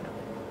P-type, definitely.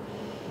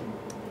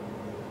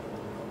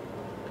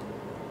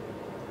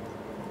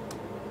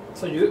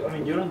 So you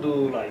don't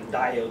do like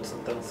diodes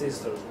and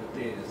transistors with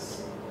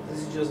this.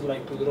 This is just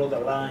like to draw the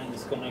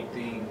lines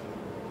connecting.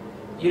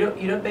 You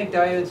don't make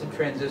diodes and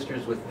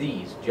transistors with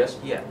these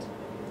just yet,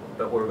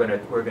 but we're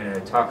gonna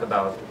talk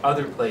about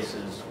other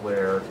places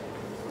where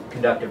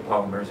conductive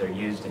polymers are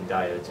used in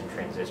diodes and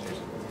transistors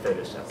and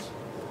photocells.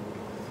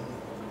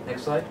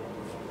 Next slide.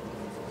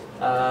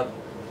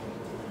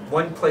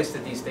 One place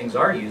that these things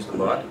are used a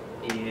lot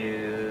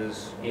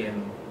is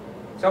in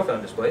cell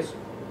phone displays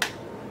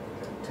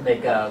to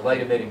make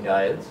light-emitting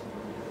diodes.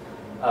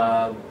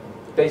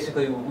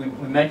 Basically,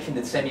 we mentioned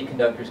that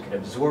semiconductors can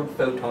absorb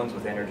photons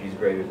with energies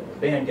greater than the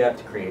band gap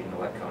to create an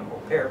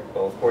electron-hole pair.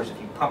 Well, of course, if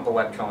you pump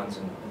electrons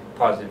and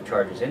positive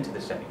charges into the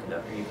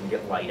semiconductor, you can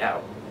get light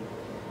out.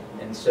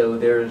 And so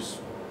there's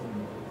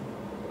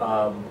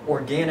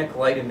organic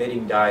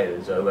light-emitting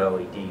diodes,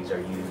 OLEDs, are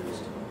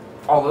used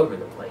all over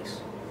the place.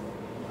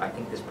 I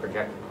think this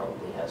projector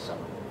probably has some,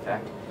 in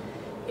fact.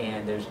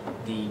 And there's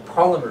the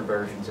polymer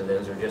versions of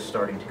those are just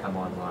starting to come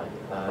online.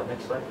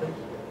 Next slide, please.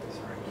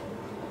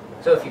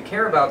 So if you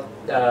care about,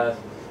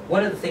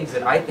 one of the things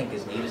that I think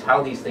is neat is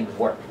how these things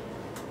work.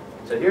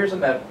 So here's a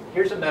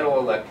metal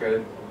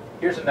electrode,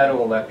 here's a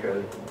metal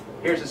electrode,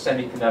 here's a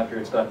semiconductor,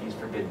 it's got these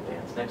forbidden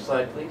bands. Next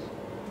slide, please.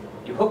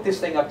 You hook this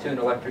thing up to an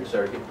electric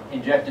circuit,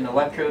 inject an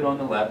electron on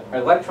the left,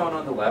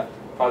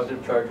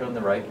 positive charge on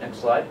the right. Next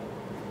slide.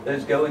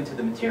 Those go into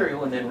the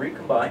material and then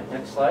recombine,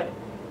 next slide,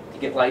 to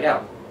get light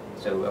out.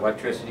 So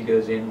electricity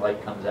goes in,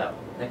 light comes out.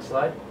 Next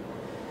slide.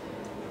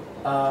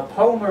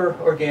 Polymer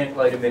organic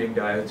light-emitting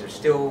diodes are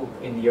still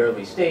in the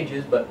early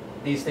stages, but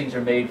these things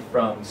are made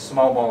from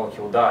small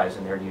molecule dyes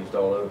and they're used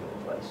all over the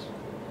place.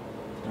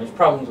 And there's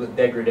problems with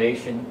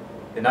degradation.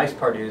 The nice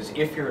part is,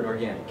 if you're an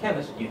organic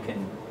chemist, you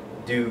can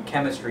do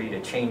chemistry to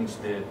change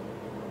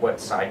what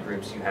side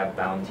groups you have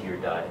bound to your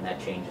dye, and that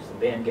changes the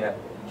band gap,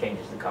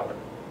 changes the color.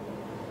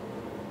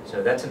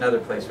 So that's another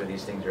place where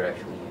these things are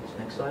actually used.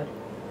 Next slide.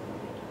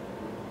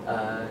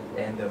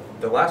 And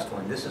the last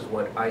one, this is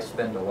what I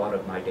spend a lot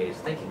of my days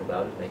thinking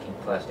about, is making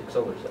plastic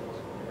solar cells.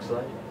 Next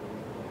slide.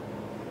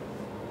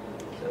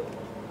 So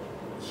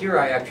here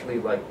I actually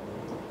like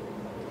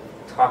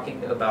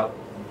talking about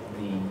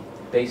the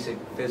basic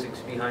physics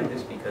behind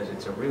this because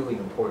it's a really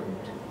important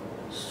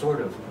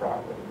sort of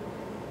problem.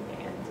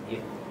 And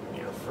if,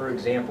 for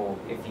example,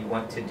 if you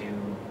want to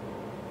do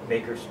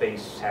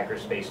makerspace,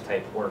 hackerspace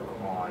type work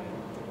on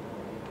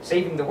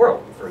saving the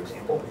world, for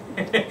example.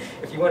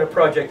 If you want a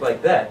project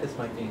like that, this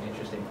might be an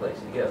interesting place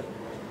to go.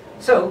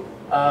 So,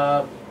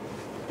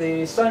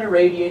 the sun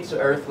irradiates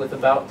the Earth with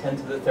about 10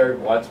 to the 3rd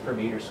watts per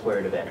meter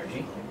squared of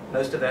energy.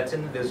 Most of that's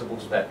in the visible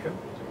spectrum.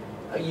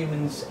 A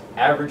human's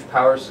average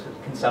power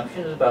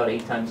consumption is about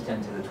 8 times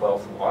 10 to the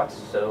 12th watts.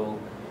 So,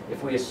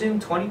 if we assume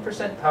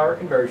 20% power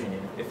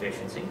conversion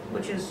efficiency,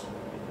 which is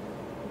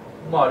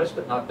modest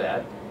but not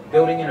bad,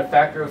 building in a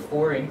factor of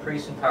 4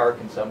 increase in power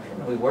consumption,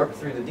 and we work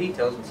through the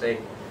details and say,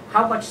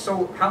 how much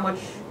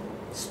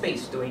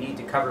space do we need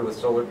to cover with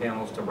solar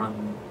panels to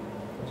run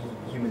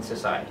human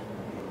society?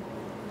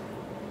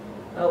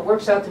 It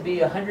works out to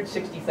be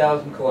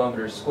 160,000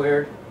 kilometers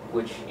squared,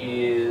 which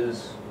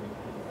is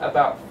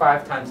about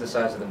 5 times the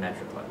size of the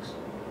Metroplex.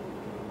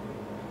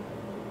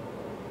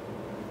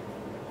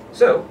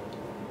 So,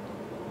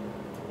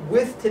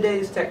 with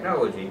today's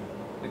technology,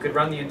 we could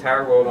run the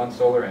entire world on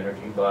solar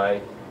energy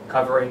by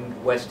covering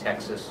West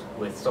Texas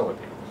with solar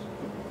panels.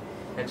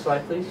 Next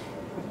slide, please.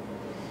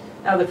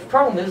 Now the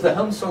problem is the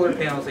home solar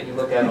panels that you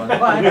look at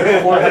online are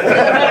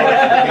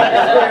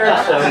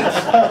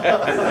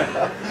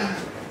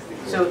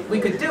 $400. So we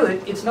could do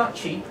it. It's not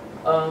cheap.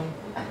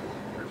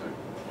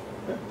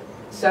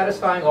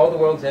 Satisfying all the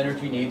world's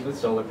energy needs with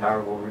solar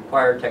power will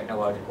require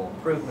technological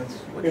improvements,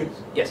 which is,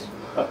 yes?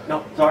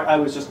 No, sorry, I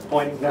was just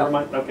pointing, never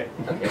mind, okay.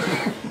 Okay.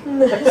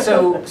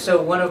 So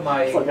one of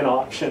my... It's like an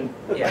auction.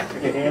 Yeah.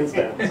 Your hands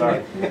down,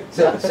 sorry.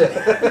 So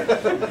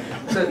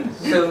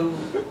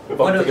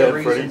one of the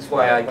reasons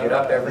why I get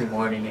up every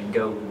morning and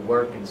go to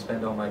work and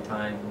spend all my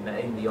time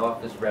in the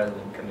office rather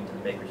than coming to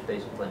the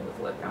makerspace and playing with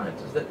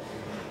electronics is that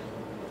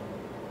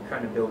I'm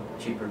trying to build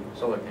cheaper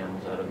solar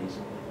panels out of these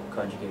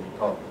conjugated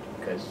polymers.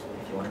 Because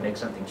if you want to make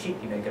something cheap,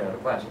 you make it out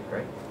of plastic,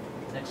 right?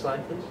 Next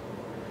slide, please.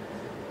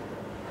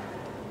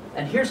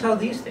 And here's how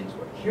these things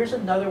work. Here's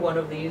another one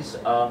of these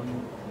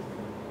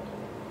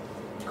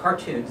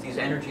cartoons, these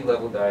energy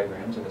level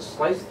diagrams of a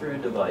slice-through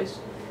device.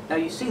 Now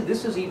you see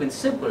this is even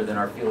simpler than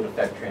our field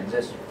effect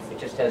transistor. It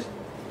just has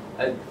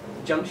a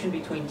junction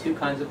between two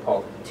kinds of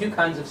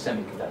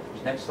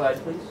semiconductors. Next slide,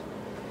 please.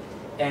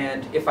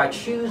 And if I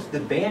choose the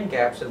band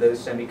gaps of those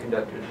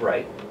semiconductors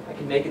right, I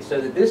can make it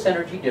so that this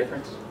energy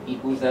difference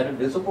equals that of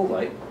visible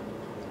light.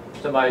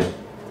 So my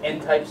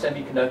N-type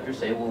semiconductor,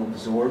 say, will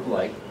absorb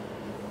light,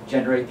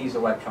 generate these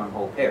electron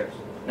hole pairs.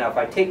 Now, if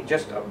I take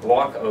just a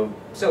block of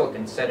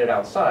silicon, set it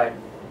outside,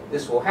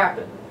 this will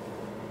happen.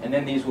 And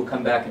then these will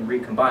come back and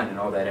recombine, and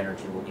all that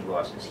energy will be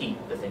lost as heat.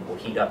 The thing will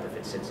heat up if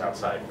it sits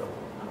outside for a long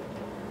time.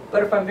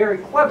 But if I'm very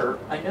clever,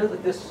 I know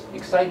that this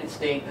excited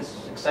state,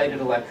 this excited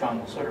electron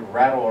will sort of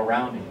rattle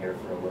around in here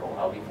for a little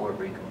while before it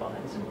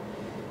recombines. And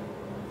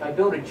if I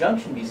build a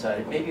junction beside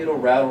it, maybe it'll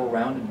rattle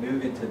around and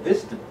move into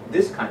this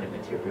kind of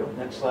material.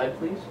 Next slide,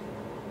 please.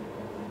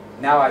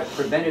 Now I've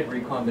prevented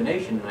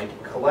recombination, and I can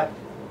collect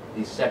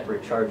these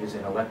separate charges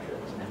in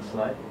electrodes. Next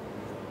slide.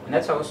 And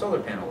that's how a solar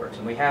panel works.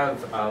 And we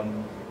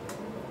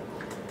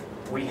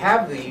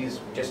have these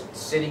just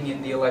sitting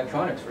in the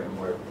electronics room,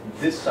 where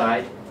this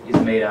side is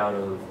made out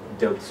of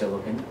doped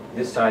silicon.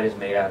 This side is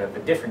made out of a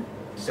different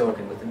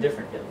silicon with a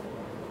different dope.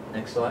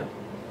 Next slide.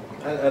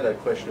 I had a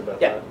question about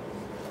Yeah.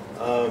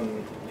 that.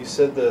 You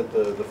said that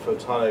the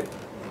photonic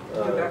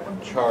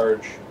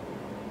charge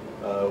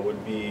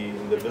would be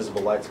in the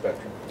visible light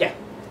spectrum. Yeah.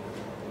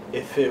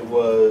 If it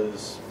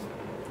was,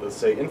 let's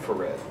say,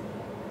 infrared,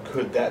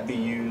 could that be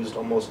used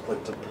almost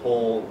like to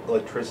pull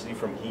electricity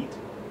from heat?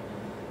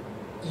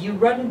 You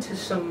run into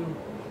some...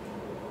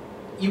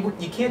 You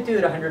can't do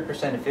it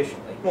 100%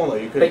 efficiently. Well, no,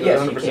 you could But do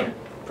yes, it you 100% can.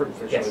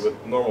 efficiently Yes.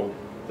 with normal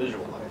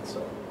visual light.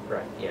 So.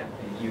 Right, yeah.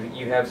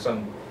 You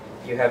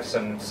have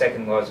some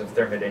second laws of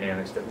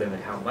thermodynamics that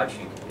limit how much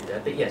you can do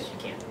that, but yes, you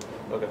can.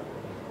 Okay.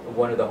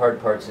 One of the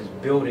hard parts is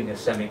building a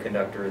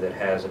semiconductor that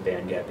has a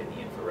band gap in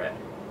the infrared.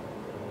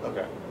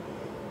 Okay.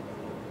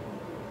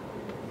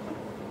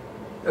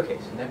 Okay,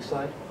 so next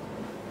slide.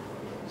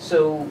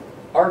 So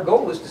our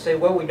goal is to say,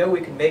 well, we know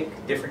we can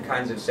make different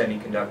kinds of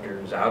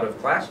semiconductors out of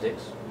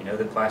plastics. We know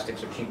that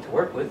plastics are cheap to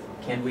work with.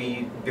 Can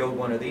we build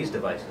one of these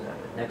devices out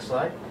of it? Next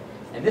slide.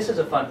 And this is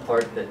a fun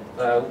part that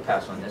we'll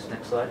pass on this.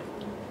 Next slide.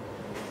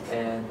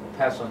 And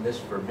pass on this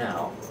for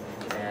now.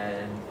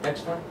 And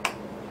next one.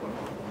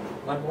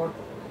 One more.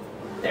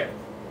 There.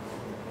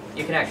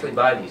 You can actually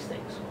buy these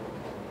things.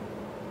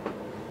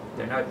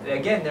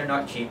 They're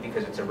not cheap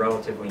because it's a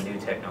relatively new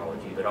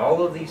technology, but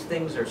all of these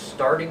things are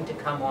starting to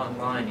come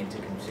online into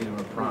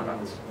consumer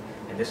products.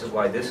 And this is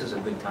why this is a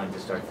good time to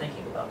start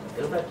thinking about it.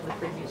 Go back to the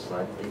previous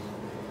slide, please.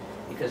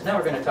 Because now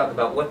we're going to talk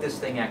about what this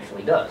thing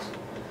actually does.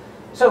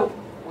 So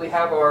we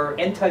have our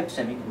N-type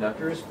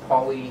semiconductors,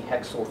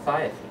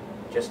 polyhexylthiophene,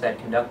 just that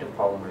conductive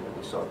polymer that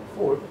we saw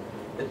before.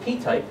 The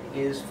P-type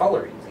is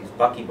fullerenes, these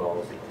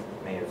buckyballs that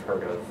you may have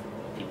heard of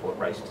people at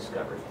Rice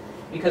discovered,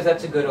 because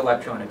that's a good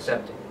electron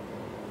accepting.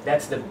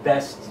 That's the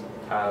best.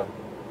 Now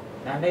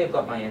I may have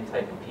got my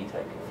N-type and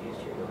P-type confused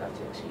here. You'll have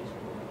to excuse me.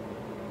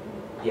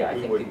 Yeah, I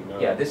think.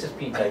 Yeah, this is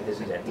P-type. This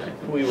is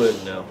N-type. We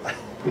wouldn't know.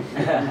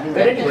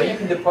 But anyway, you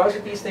can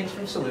deposit these things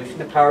from solution.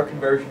 The power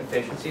conversion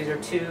efficiencies are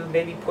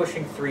maybe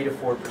pushing 3 to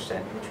 4%,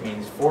 which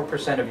means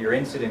 4% of your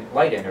incident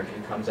light energy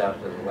comes out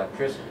as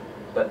electricity.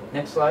 But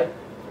next slide.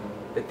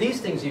 But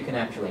these things you can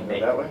actually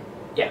make. That way?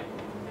 Yeah.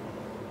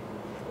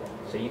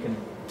 So you can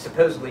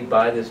supposedly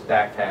buy this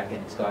backpack, and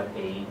it's got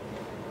a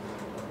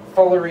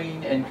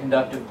fullerene and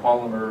conductive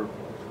polymer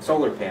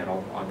solar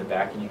panel on the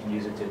back, and you can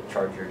use it to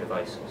charge your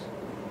devices.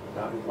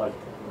 Like,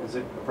 is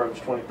it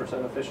approach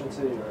 20%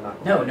 efficiency or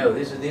not? No,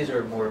 these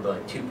are more of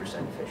like 2%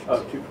 efficiency.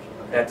 Oh, 2%.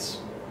 That's,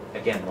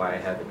 again, why I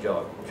have a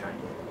job, trying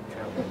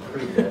to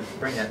improve that,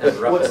 bring that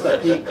number up. What's the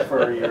peak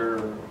for your,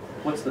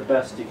 what's the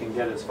best you can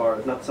get as far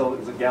as, not so,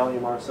 is it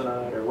gallium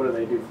arsenide, or what do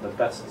they do for the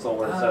best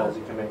solar cells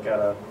you can make out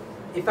of?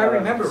 If I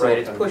remember right,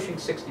 it's silicon.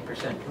 pushing 60%.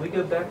 Can we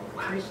go back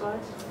 3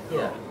 slides?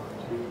 Yeah.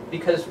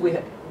 Because we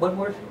had, one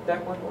more,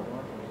 back one more.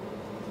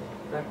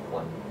 Back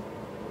one.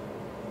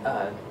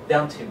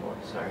 Down 2 more,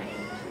 sorry.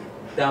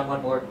 Down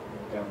one more.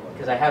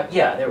 Because I have,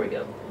 yeah, there we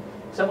go.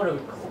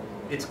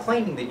 It's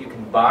claiming that you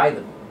can buy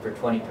them for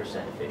 20%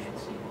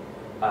 efficiency.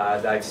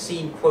 I've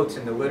seen quotes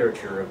in the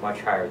literature of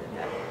much higher than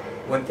that.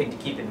 One thing to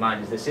keep in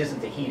mind is this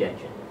isn't a heat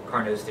engine.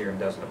 Carnot's theorem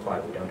doesn't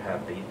apply. We don't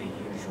have the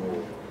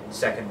usual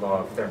second law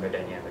of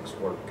thermodynamics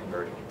work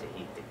converting into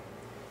heat that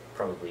you're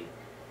probably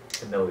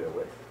familiar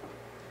with.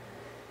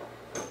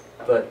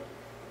 But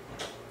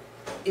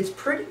it's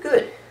pretty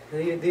good.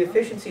 The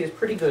efficiency is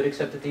pretty good,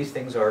 except that these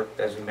things are,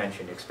 as we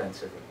mentioned,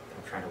 expensive. And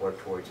I'm trying to work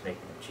towards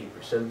making them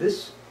cheaper. So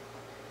this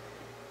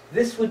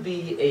would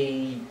be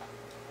a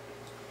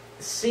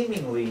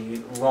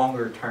seemingly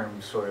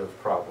longer-term sort of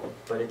problem,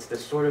 but it's the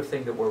sort of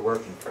thing that we're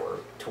working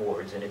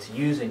towards, and it's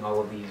using all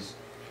of these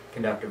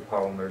conductive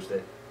polymers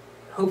that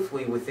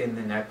hopefully within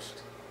the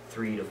next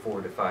 3 to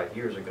 4 to 5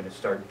 years are going to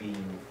start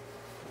being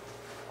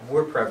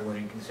more prevalent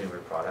in consumer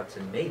products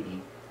and maybe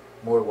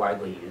more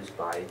widely used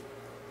by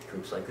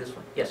groups like this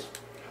one. Yes?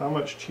 How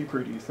much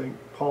cheaper do you think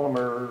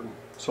polymer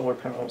solar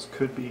panels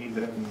could be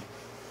than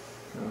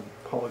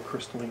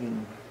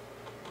polycrystalline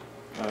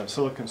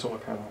silicon solar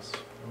panels?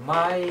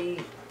 My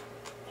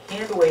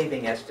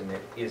hand-waving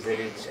estimate is that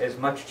it's as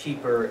much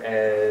cheaper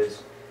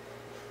as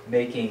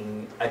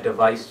making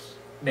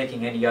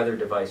any other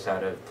device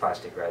out of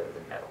plastic rather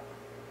than metal.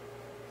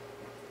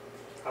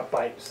 A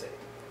pipe, say.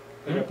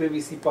 Like a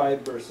PVC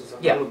pipe versus an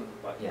Yeah. aluminum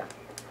pipe. Yeah.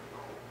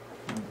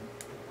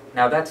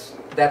 Now that's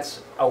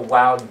a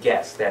wild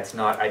guess. That's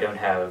not, I don't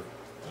have,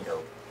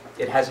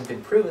 it hasn't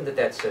been proven that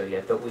that's so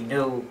yet, but we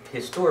know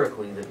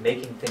historically that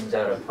making things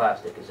out of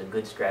plastic is a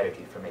good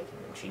strategy for making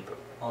them cheaper.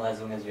 Well,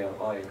 as long as you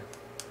have oil.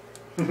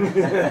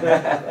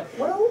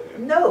 Well,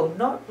 no,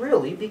 not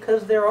really,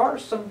 because there are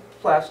some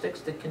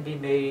plastics that can be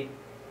made.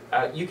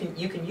 You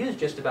can use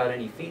just about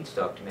any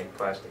feedstock to make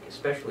plastic,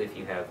 especially if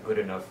you have good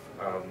enough.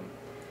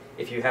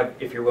 If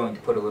you're willing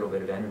to put a little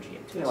bit of energy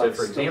into it. Yeah, So, like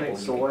for example,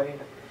 soy.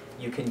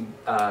 you can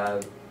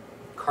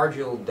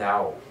Cargill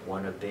Dow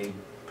won a big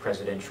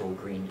presidential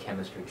Green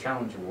Chemistry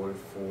Challenge Award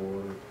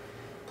for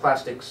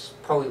plastics,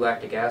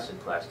 polylactic acid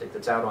plastic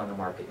that's out on the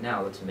market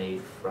now that's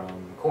made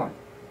from corn.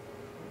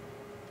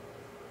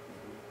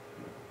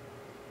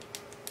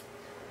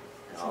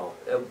 Now,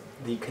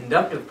 the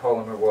conductive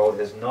polymer world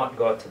has not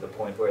got to the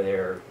point where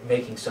they're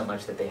making so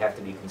much that they have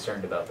to be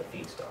concerned about the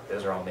feedstock.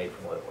 Those are all made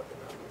from oil at the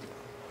moment.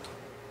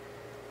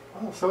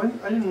 Oh, so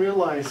I didn't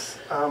realize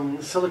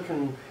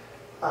silicon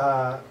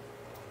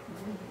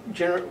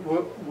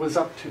was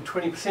up to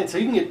 20%. So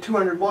you can get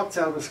 200 watts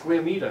out of a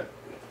square meter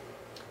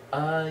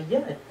Yeah, I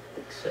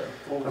think so.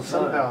 of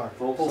sun power.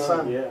 Full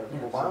sun. Yeah.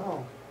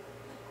 Wow.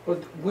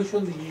 But which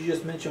one did you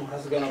just mention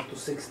has gone up to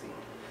 60?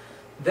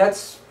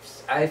 That's,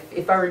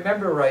 if I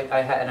remember right,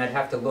 and I'd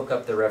have to look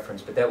up the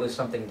reference, but that was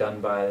something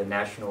done by the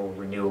National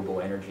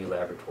Renewable Energy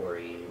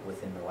Laboratory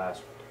within the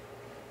last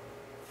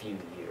few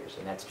years,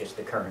 and that's just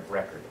the current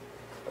record.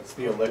 That's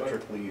the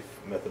electric leaf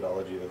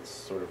methodology. That's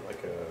sort of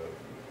like a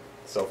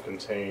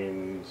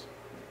self-contained,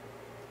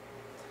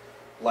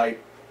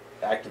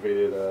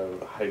 light-activated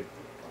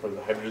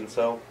hydrogen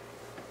cell.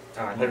 Oh,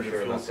 I'm not Hydrogen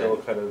sure fuel about cell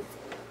that. kind of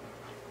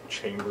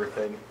chamber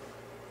thing.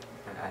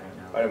 I don't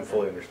know. I didn't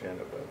fully understand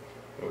it, but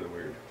it was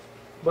weird.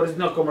 But it's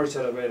not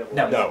commercially available.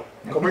 No. No.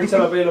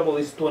 Commercially available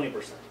is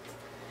 20%.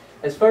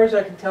 As far as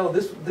I can tell,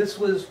 this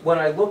was, when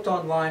I looked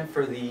online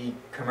for the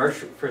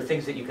commercial, for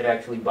things that you could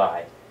actually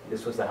buy,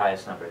 this was the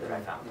highest number that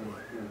I found.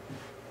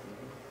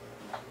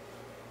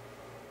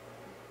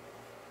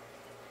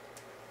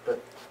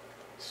 But,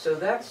 so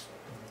that's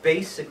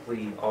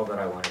basically all that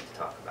I wanted to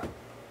talk about.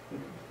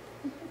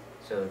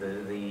 So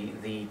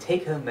the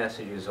take-home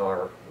messages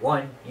are,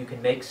 1, you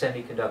can make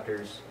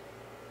semiconductors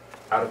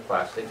out of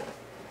plastic.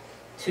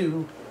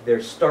 2,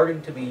 they're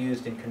starting to be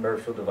used in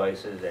commercial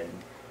devices and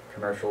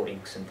commercial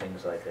inks and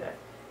things like that.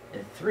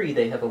 And 3,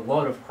 they have a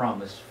lot of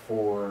promise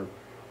for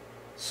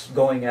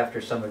going after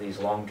some of these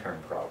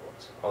long-term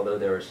problems, although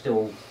there are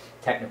still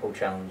technical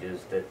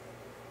challenges that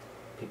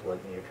people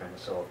like me are trying to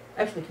solve.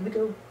 Actually, can we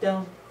go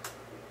down?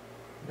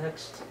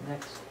 Next,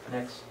 next,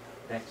 next,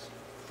 next,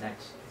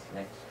 next,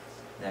 next,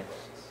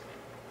 next,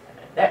 and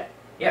that.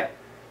 Yeah.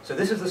 So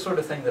this is the sort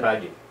of thing that I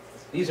do.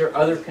 These are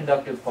other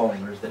conductive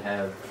polymers that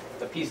have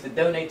a piece that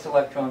donates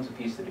electrons, a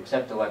piece that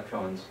accepts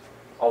electrons,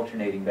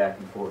 alternating back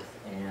and forth.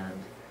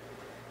 And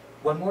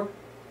one more.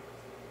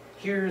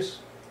 Here's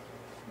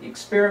the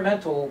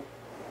experimental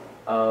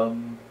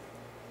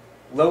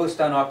lowest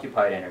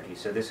unoccupied energy.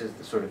 So this is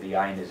the sort of the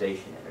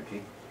ionization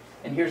energy.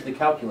 And here's the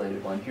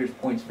calculated one. Here's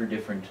points for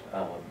different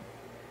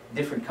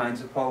different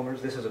kinds of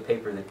polymers. This is a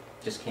paper that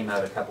just came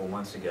out a couple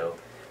months ago,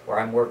 where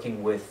I'm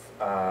working with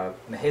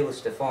Mihaela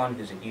Stefan,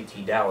 who's at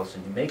UT Dallas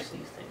and who makes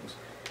these things.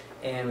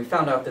 And we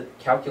found out that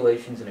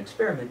calculations and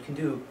experiment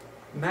can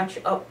match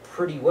up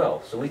pretty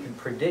well. So we can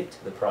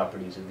predict the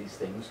properties of these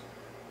things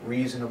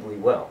reasonably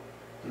well.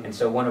 And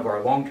so one of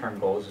our long-term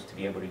goals is to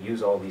be able to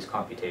use all these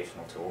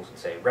computational tools and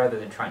say, rather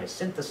than trying to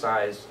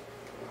synthesize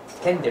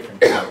 10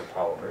 different kinds of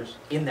polymers,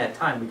 in that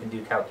time we can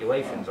do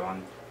calculations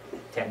on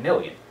 10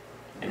 million.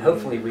 And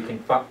hopefully we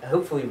can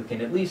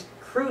at least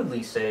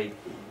crudely say,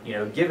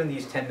 given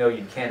these 10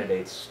 million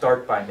candidates,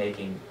 start by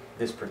making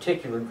this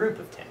particular group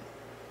of 10.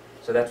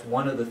 So that's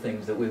one of the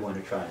things that we want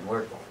to try and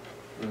work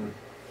on.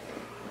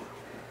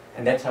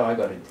 And that's how I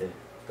got into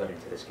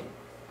this game.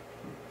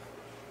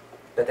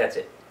 But that's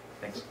it.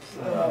 Thanks.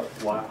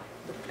 Wow.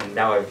 And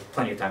now I have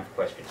plenty of time for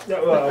questions.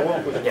 Yeah, well,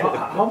 one question.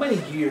 Yeah. How many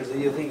years do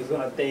you think it's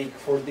going to take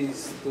for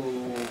this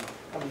to,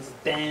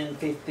 10,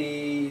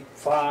 50,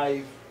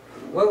 5?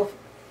 Well,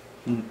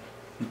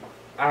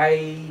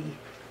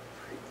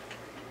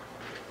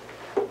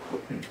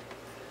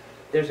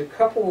 there's a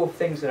couple of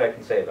things that I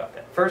can say about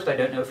that. First, I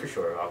don't know for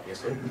sure,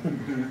 obviously.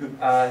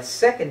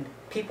 Second,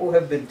 people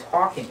have been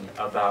talking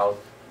about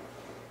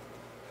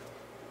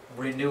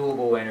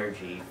renewable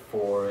energy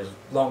for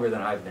longer than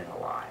I've been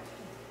alive.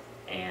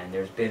 And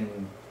there's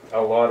been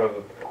a lot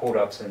of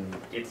hold-ups, and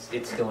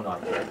it's still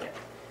not there yet.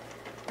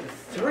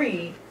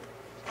 3,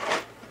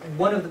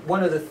 one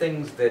of the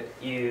things that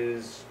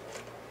is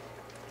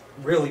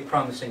really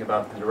promising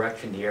about the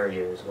direction the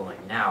area is going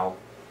now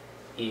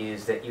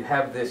is that you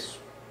have this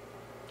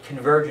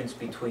convergence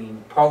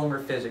between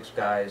polymer physics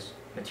guys,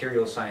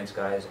 material science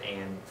guys,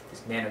 and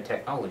this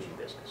nanotechnology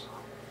business.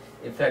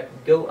 In fact,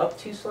 go up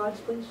 2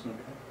 slides, please.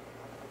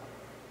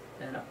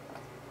 And up.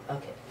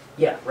 Okay.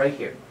 Yeah, right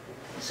here.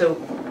 So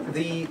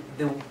the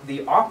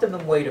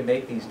optimum way to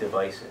make these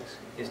devices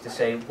is to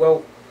say,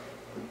 well,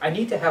 I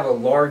need to have a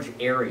large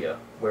area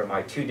where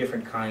my two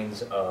different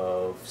kinds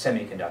of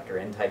semiconductor,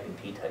 N-type and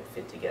P-type,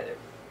 fit together.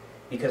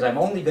 Because I'm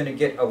only going to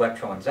get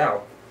electrons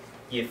out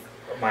if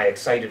my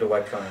excited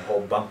electron and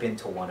hole bump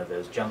into one of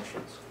those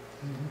junctions.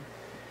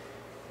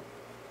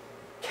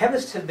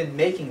 Chemists have been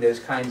making those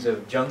kinds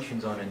of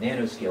junctions on a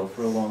nanoscale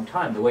for a long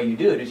time. The way you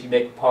do it is you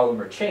make a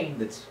polymer chain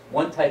that's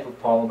one type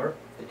of polymer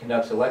that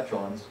conducts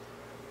electrons,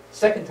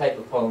 second type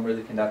of polymer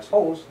that conducts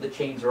holes. The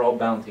chains are all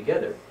bound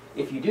together.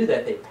 If you do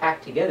that, they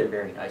pack together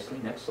very nicely.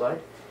 Next slide.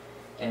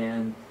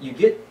 And you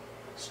get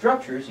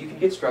structures. You can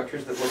get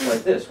structures that look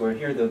like this, where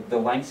here the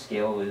length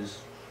scale is,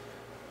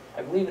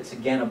 I believe it's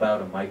again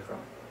about a micron.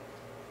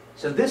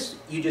 So this,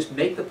 you just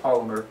make the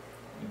polymer,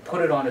 you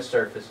put it on a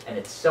surface, and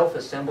it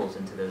self-assembles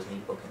into those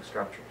neat-looking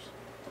structures.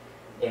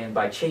 And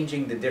by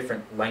changing the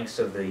different lengths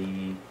of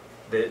the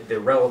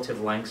relative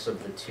lengths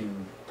of the two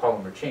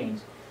polymer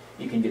chains,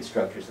 you can get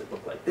structures that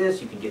look like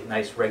this. You can get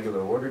nice regular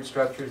ordered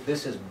structures.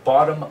 This is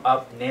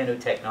bottom-up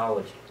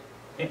nanotechnology.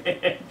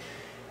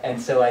 And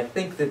so I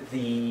think that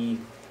the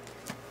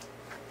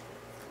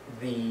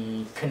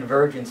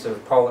convergence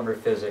of polymer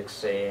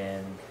physics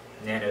and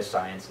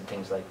nanoscience and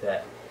things like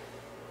that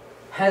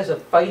has a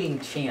fighting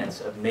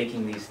chance of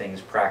making these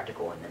things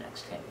practical in the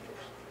next 10 years.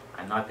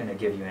 I'm not going to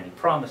give you any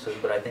promises,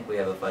 but I think we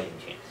have a fighting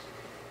chance.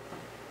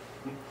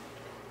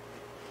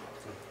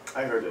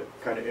 I heard a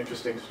kind of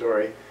interesting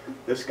story.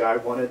 This guy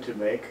wanted to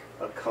make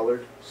a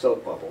colored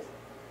soap bubble.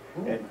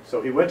 And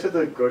so he went to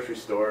the grocery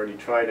store and he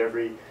tried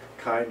every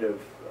kind of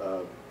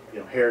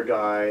hair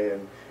dye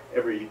and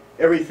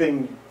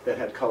everything that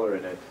had color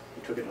in it.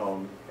 He took it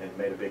home and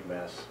made a big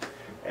mess,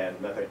 and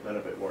none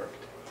of it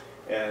worked.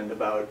 And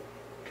about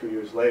 2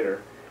 years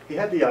later, he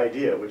had the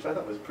idea, which I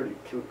thought was pretty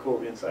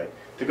cool insight,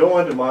 to go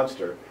on to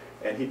Monster,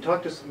 and he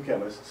talked to some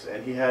chemists,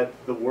 and he had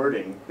the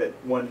wording that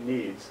one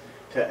needs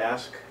to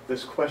ask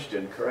this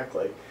question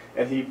correctly.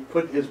 And he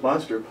put his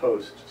Monster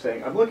post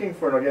saying, "I'm looking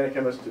for an organic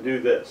chemist to do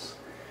this."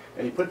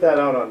 And he put that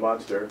out on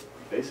Monster.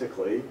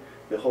 Basically,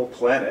 the whole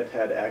planet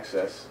had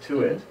access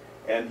to it,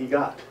 and he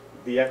got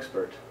the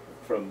expert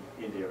from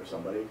India or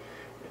somebody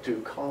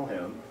to call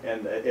him,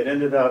 and it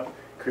ended up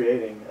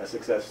creating a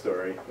success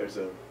story. There's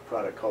a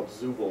product called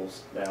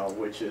Zoobles now,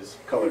 which is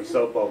colored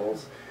soap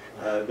bubbles.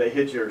 They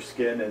hit your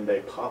skin and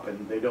they pop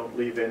and they don't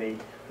leave any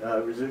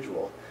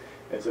residual.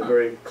 It's a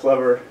very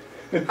clever...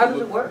 How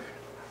does it work?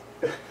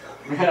 I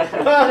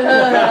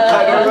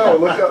don't know.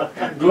 Look up.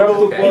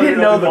 Google. Okay. You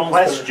didn't know the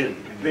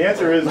question. The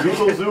answer is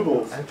Google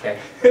Zoobles. Okay.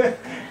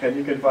 And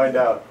you can find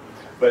out.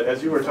 But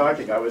as you were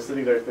talking, I was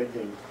sitting there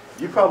thinking,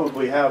 you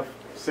probably have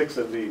 6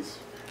 of these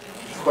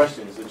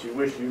questions that you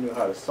wish you knew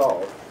how to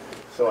solve.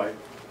 So I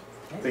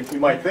think you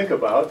might think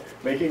about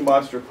making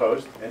Monster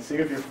Post and see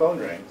if your phone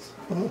rings.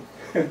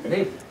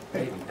 Maybe.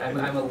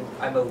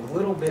 I'm a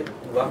little bit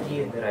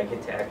lucky in that I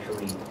get to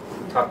actually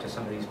talk to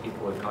some of these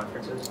people at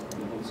conferences.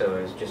 So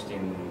I was just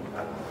in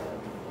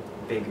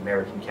big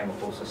American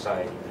Chemical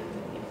Society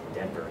in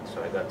Denver, and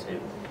so I got to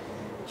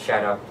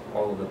shout out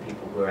all of the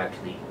people who are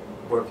actually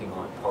working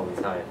on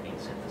polythiophene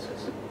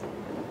synthesis.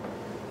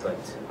 But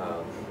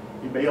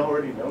you may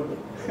already know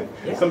them.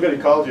 Yeah. Somebody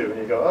called you and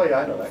you go, "Oh yeah,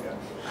 I know that guy."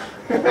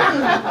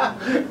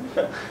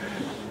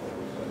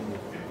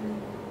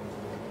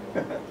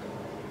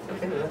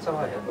 Okay, that's all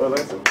I have. Well,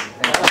 that's it.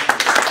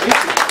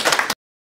 Thank you.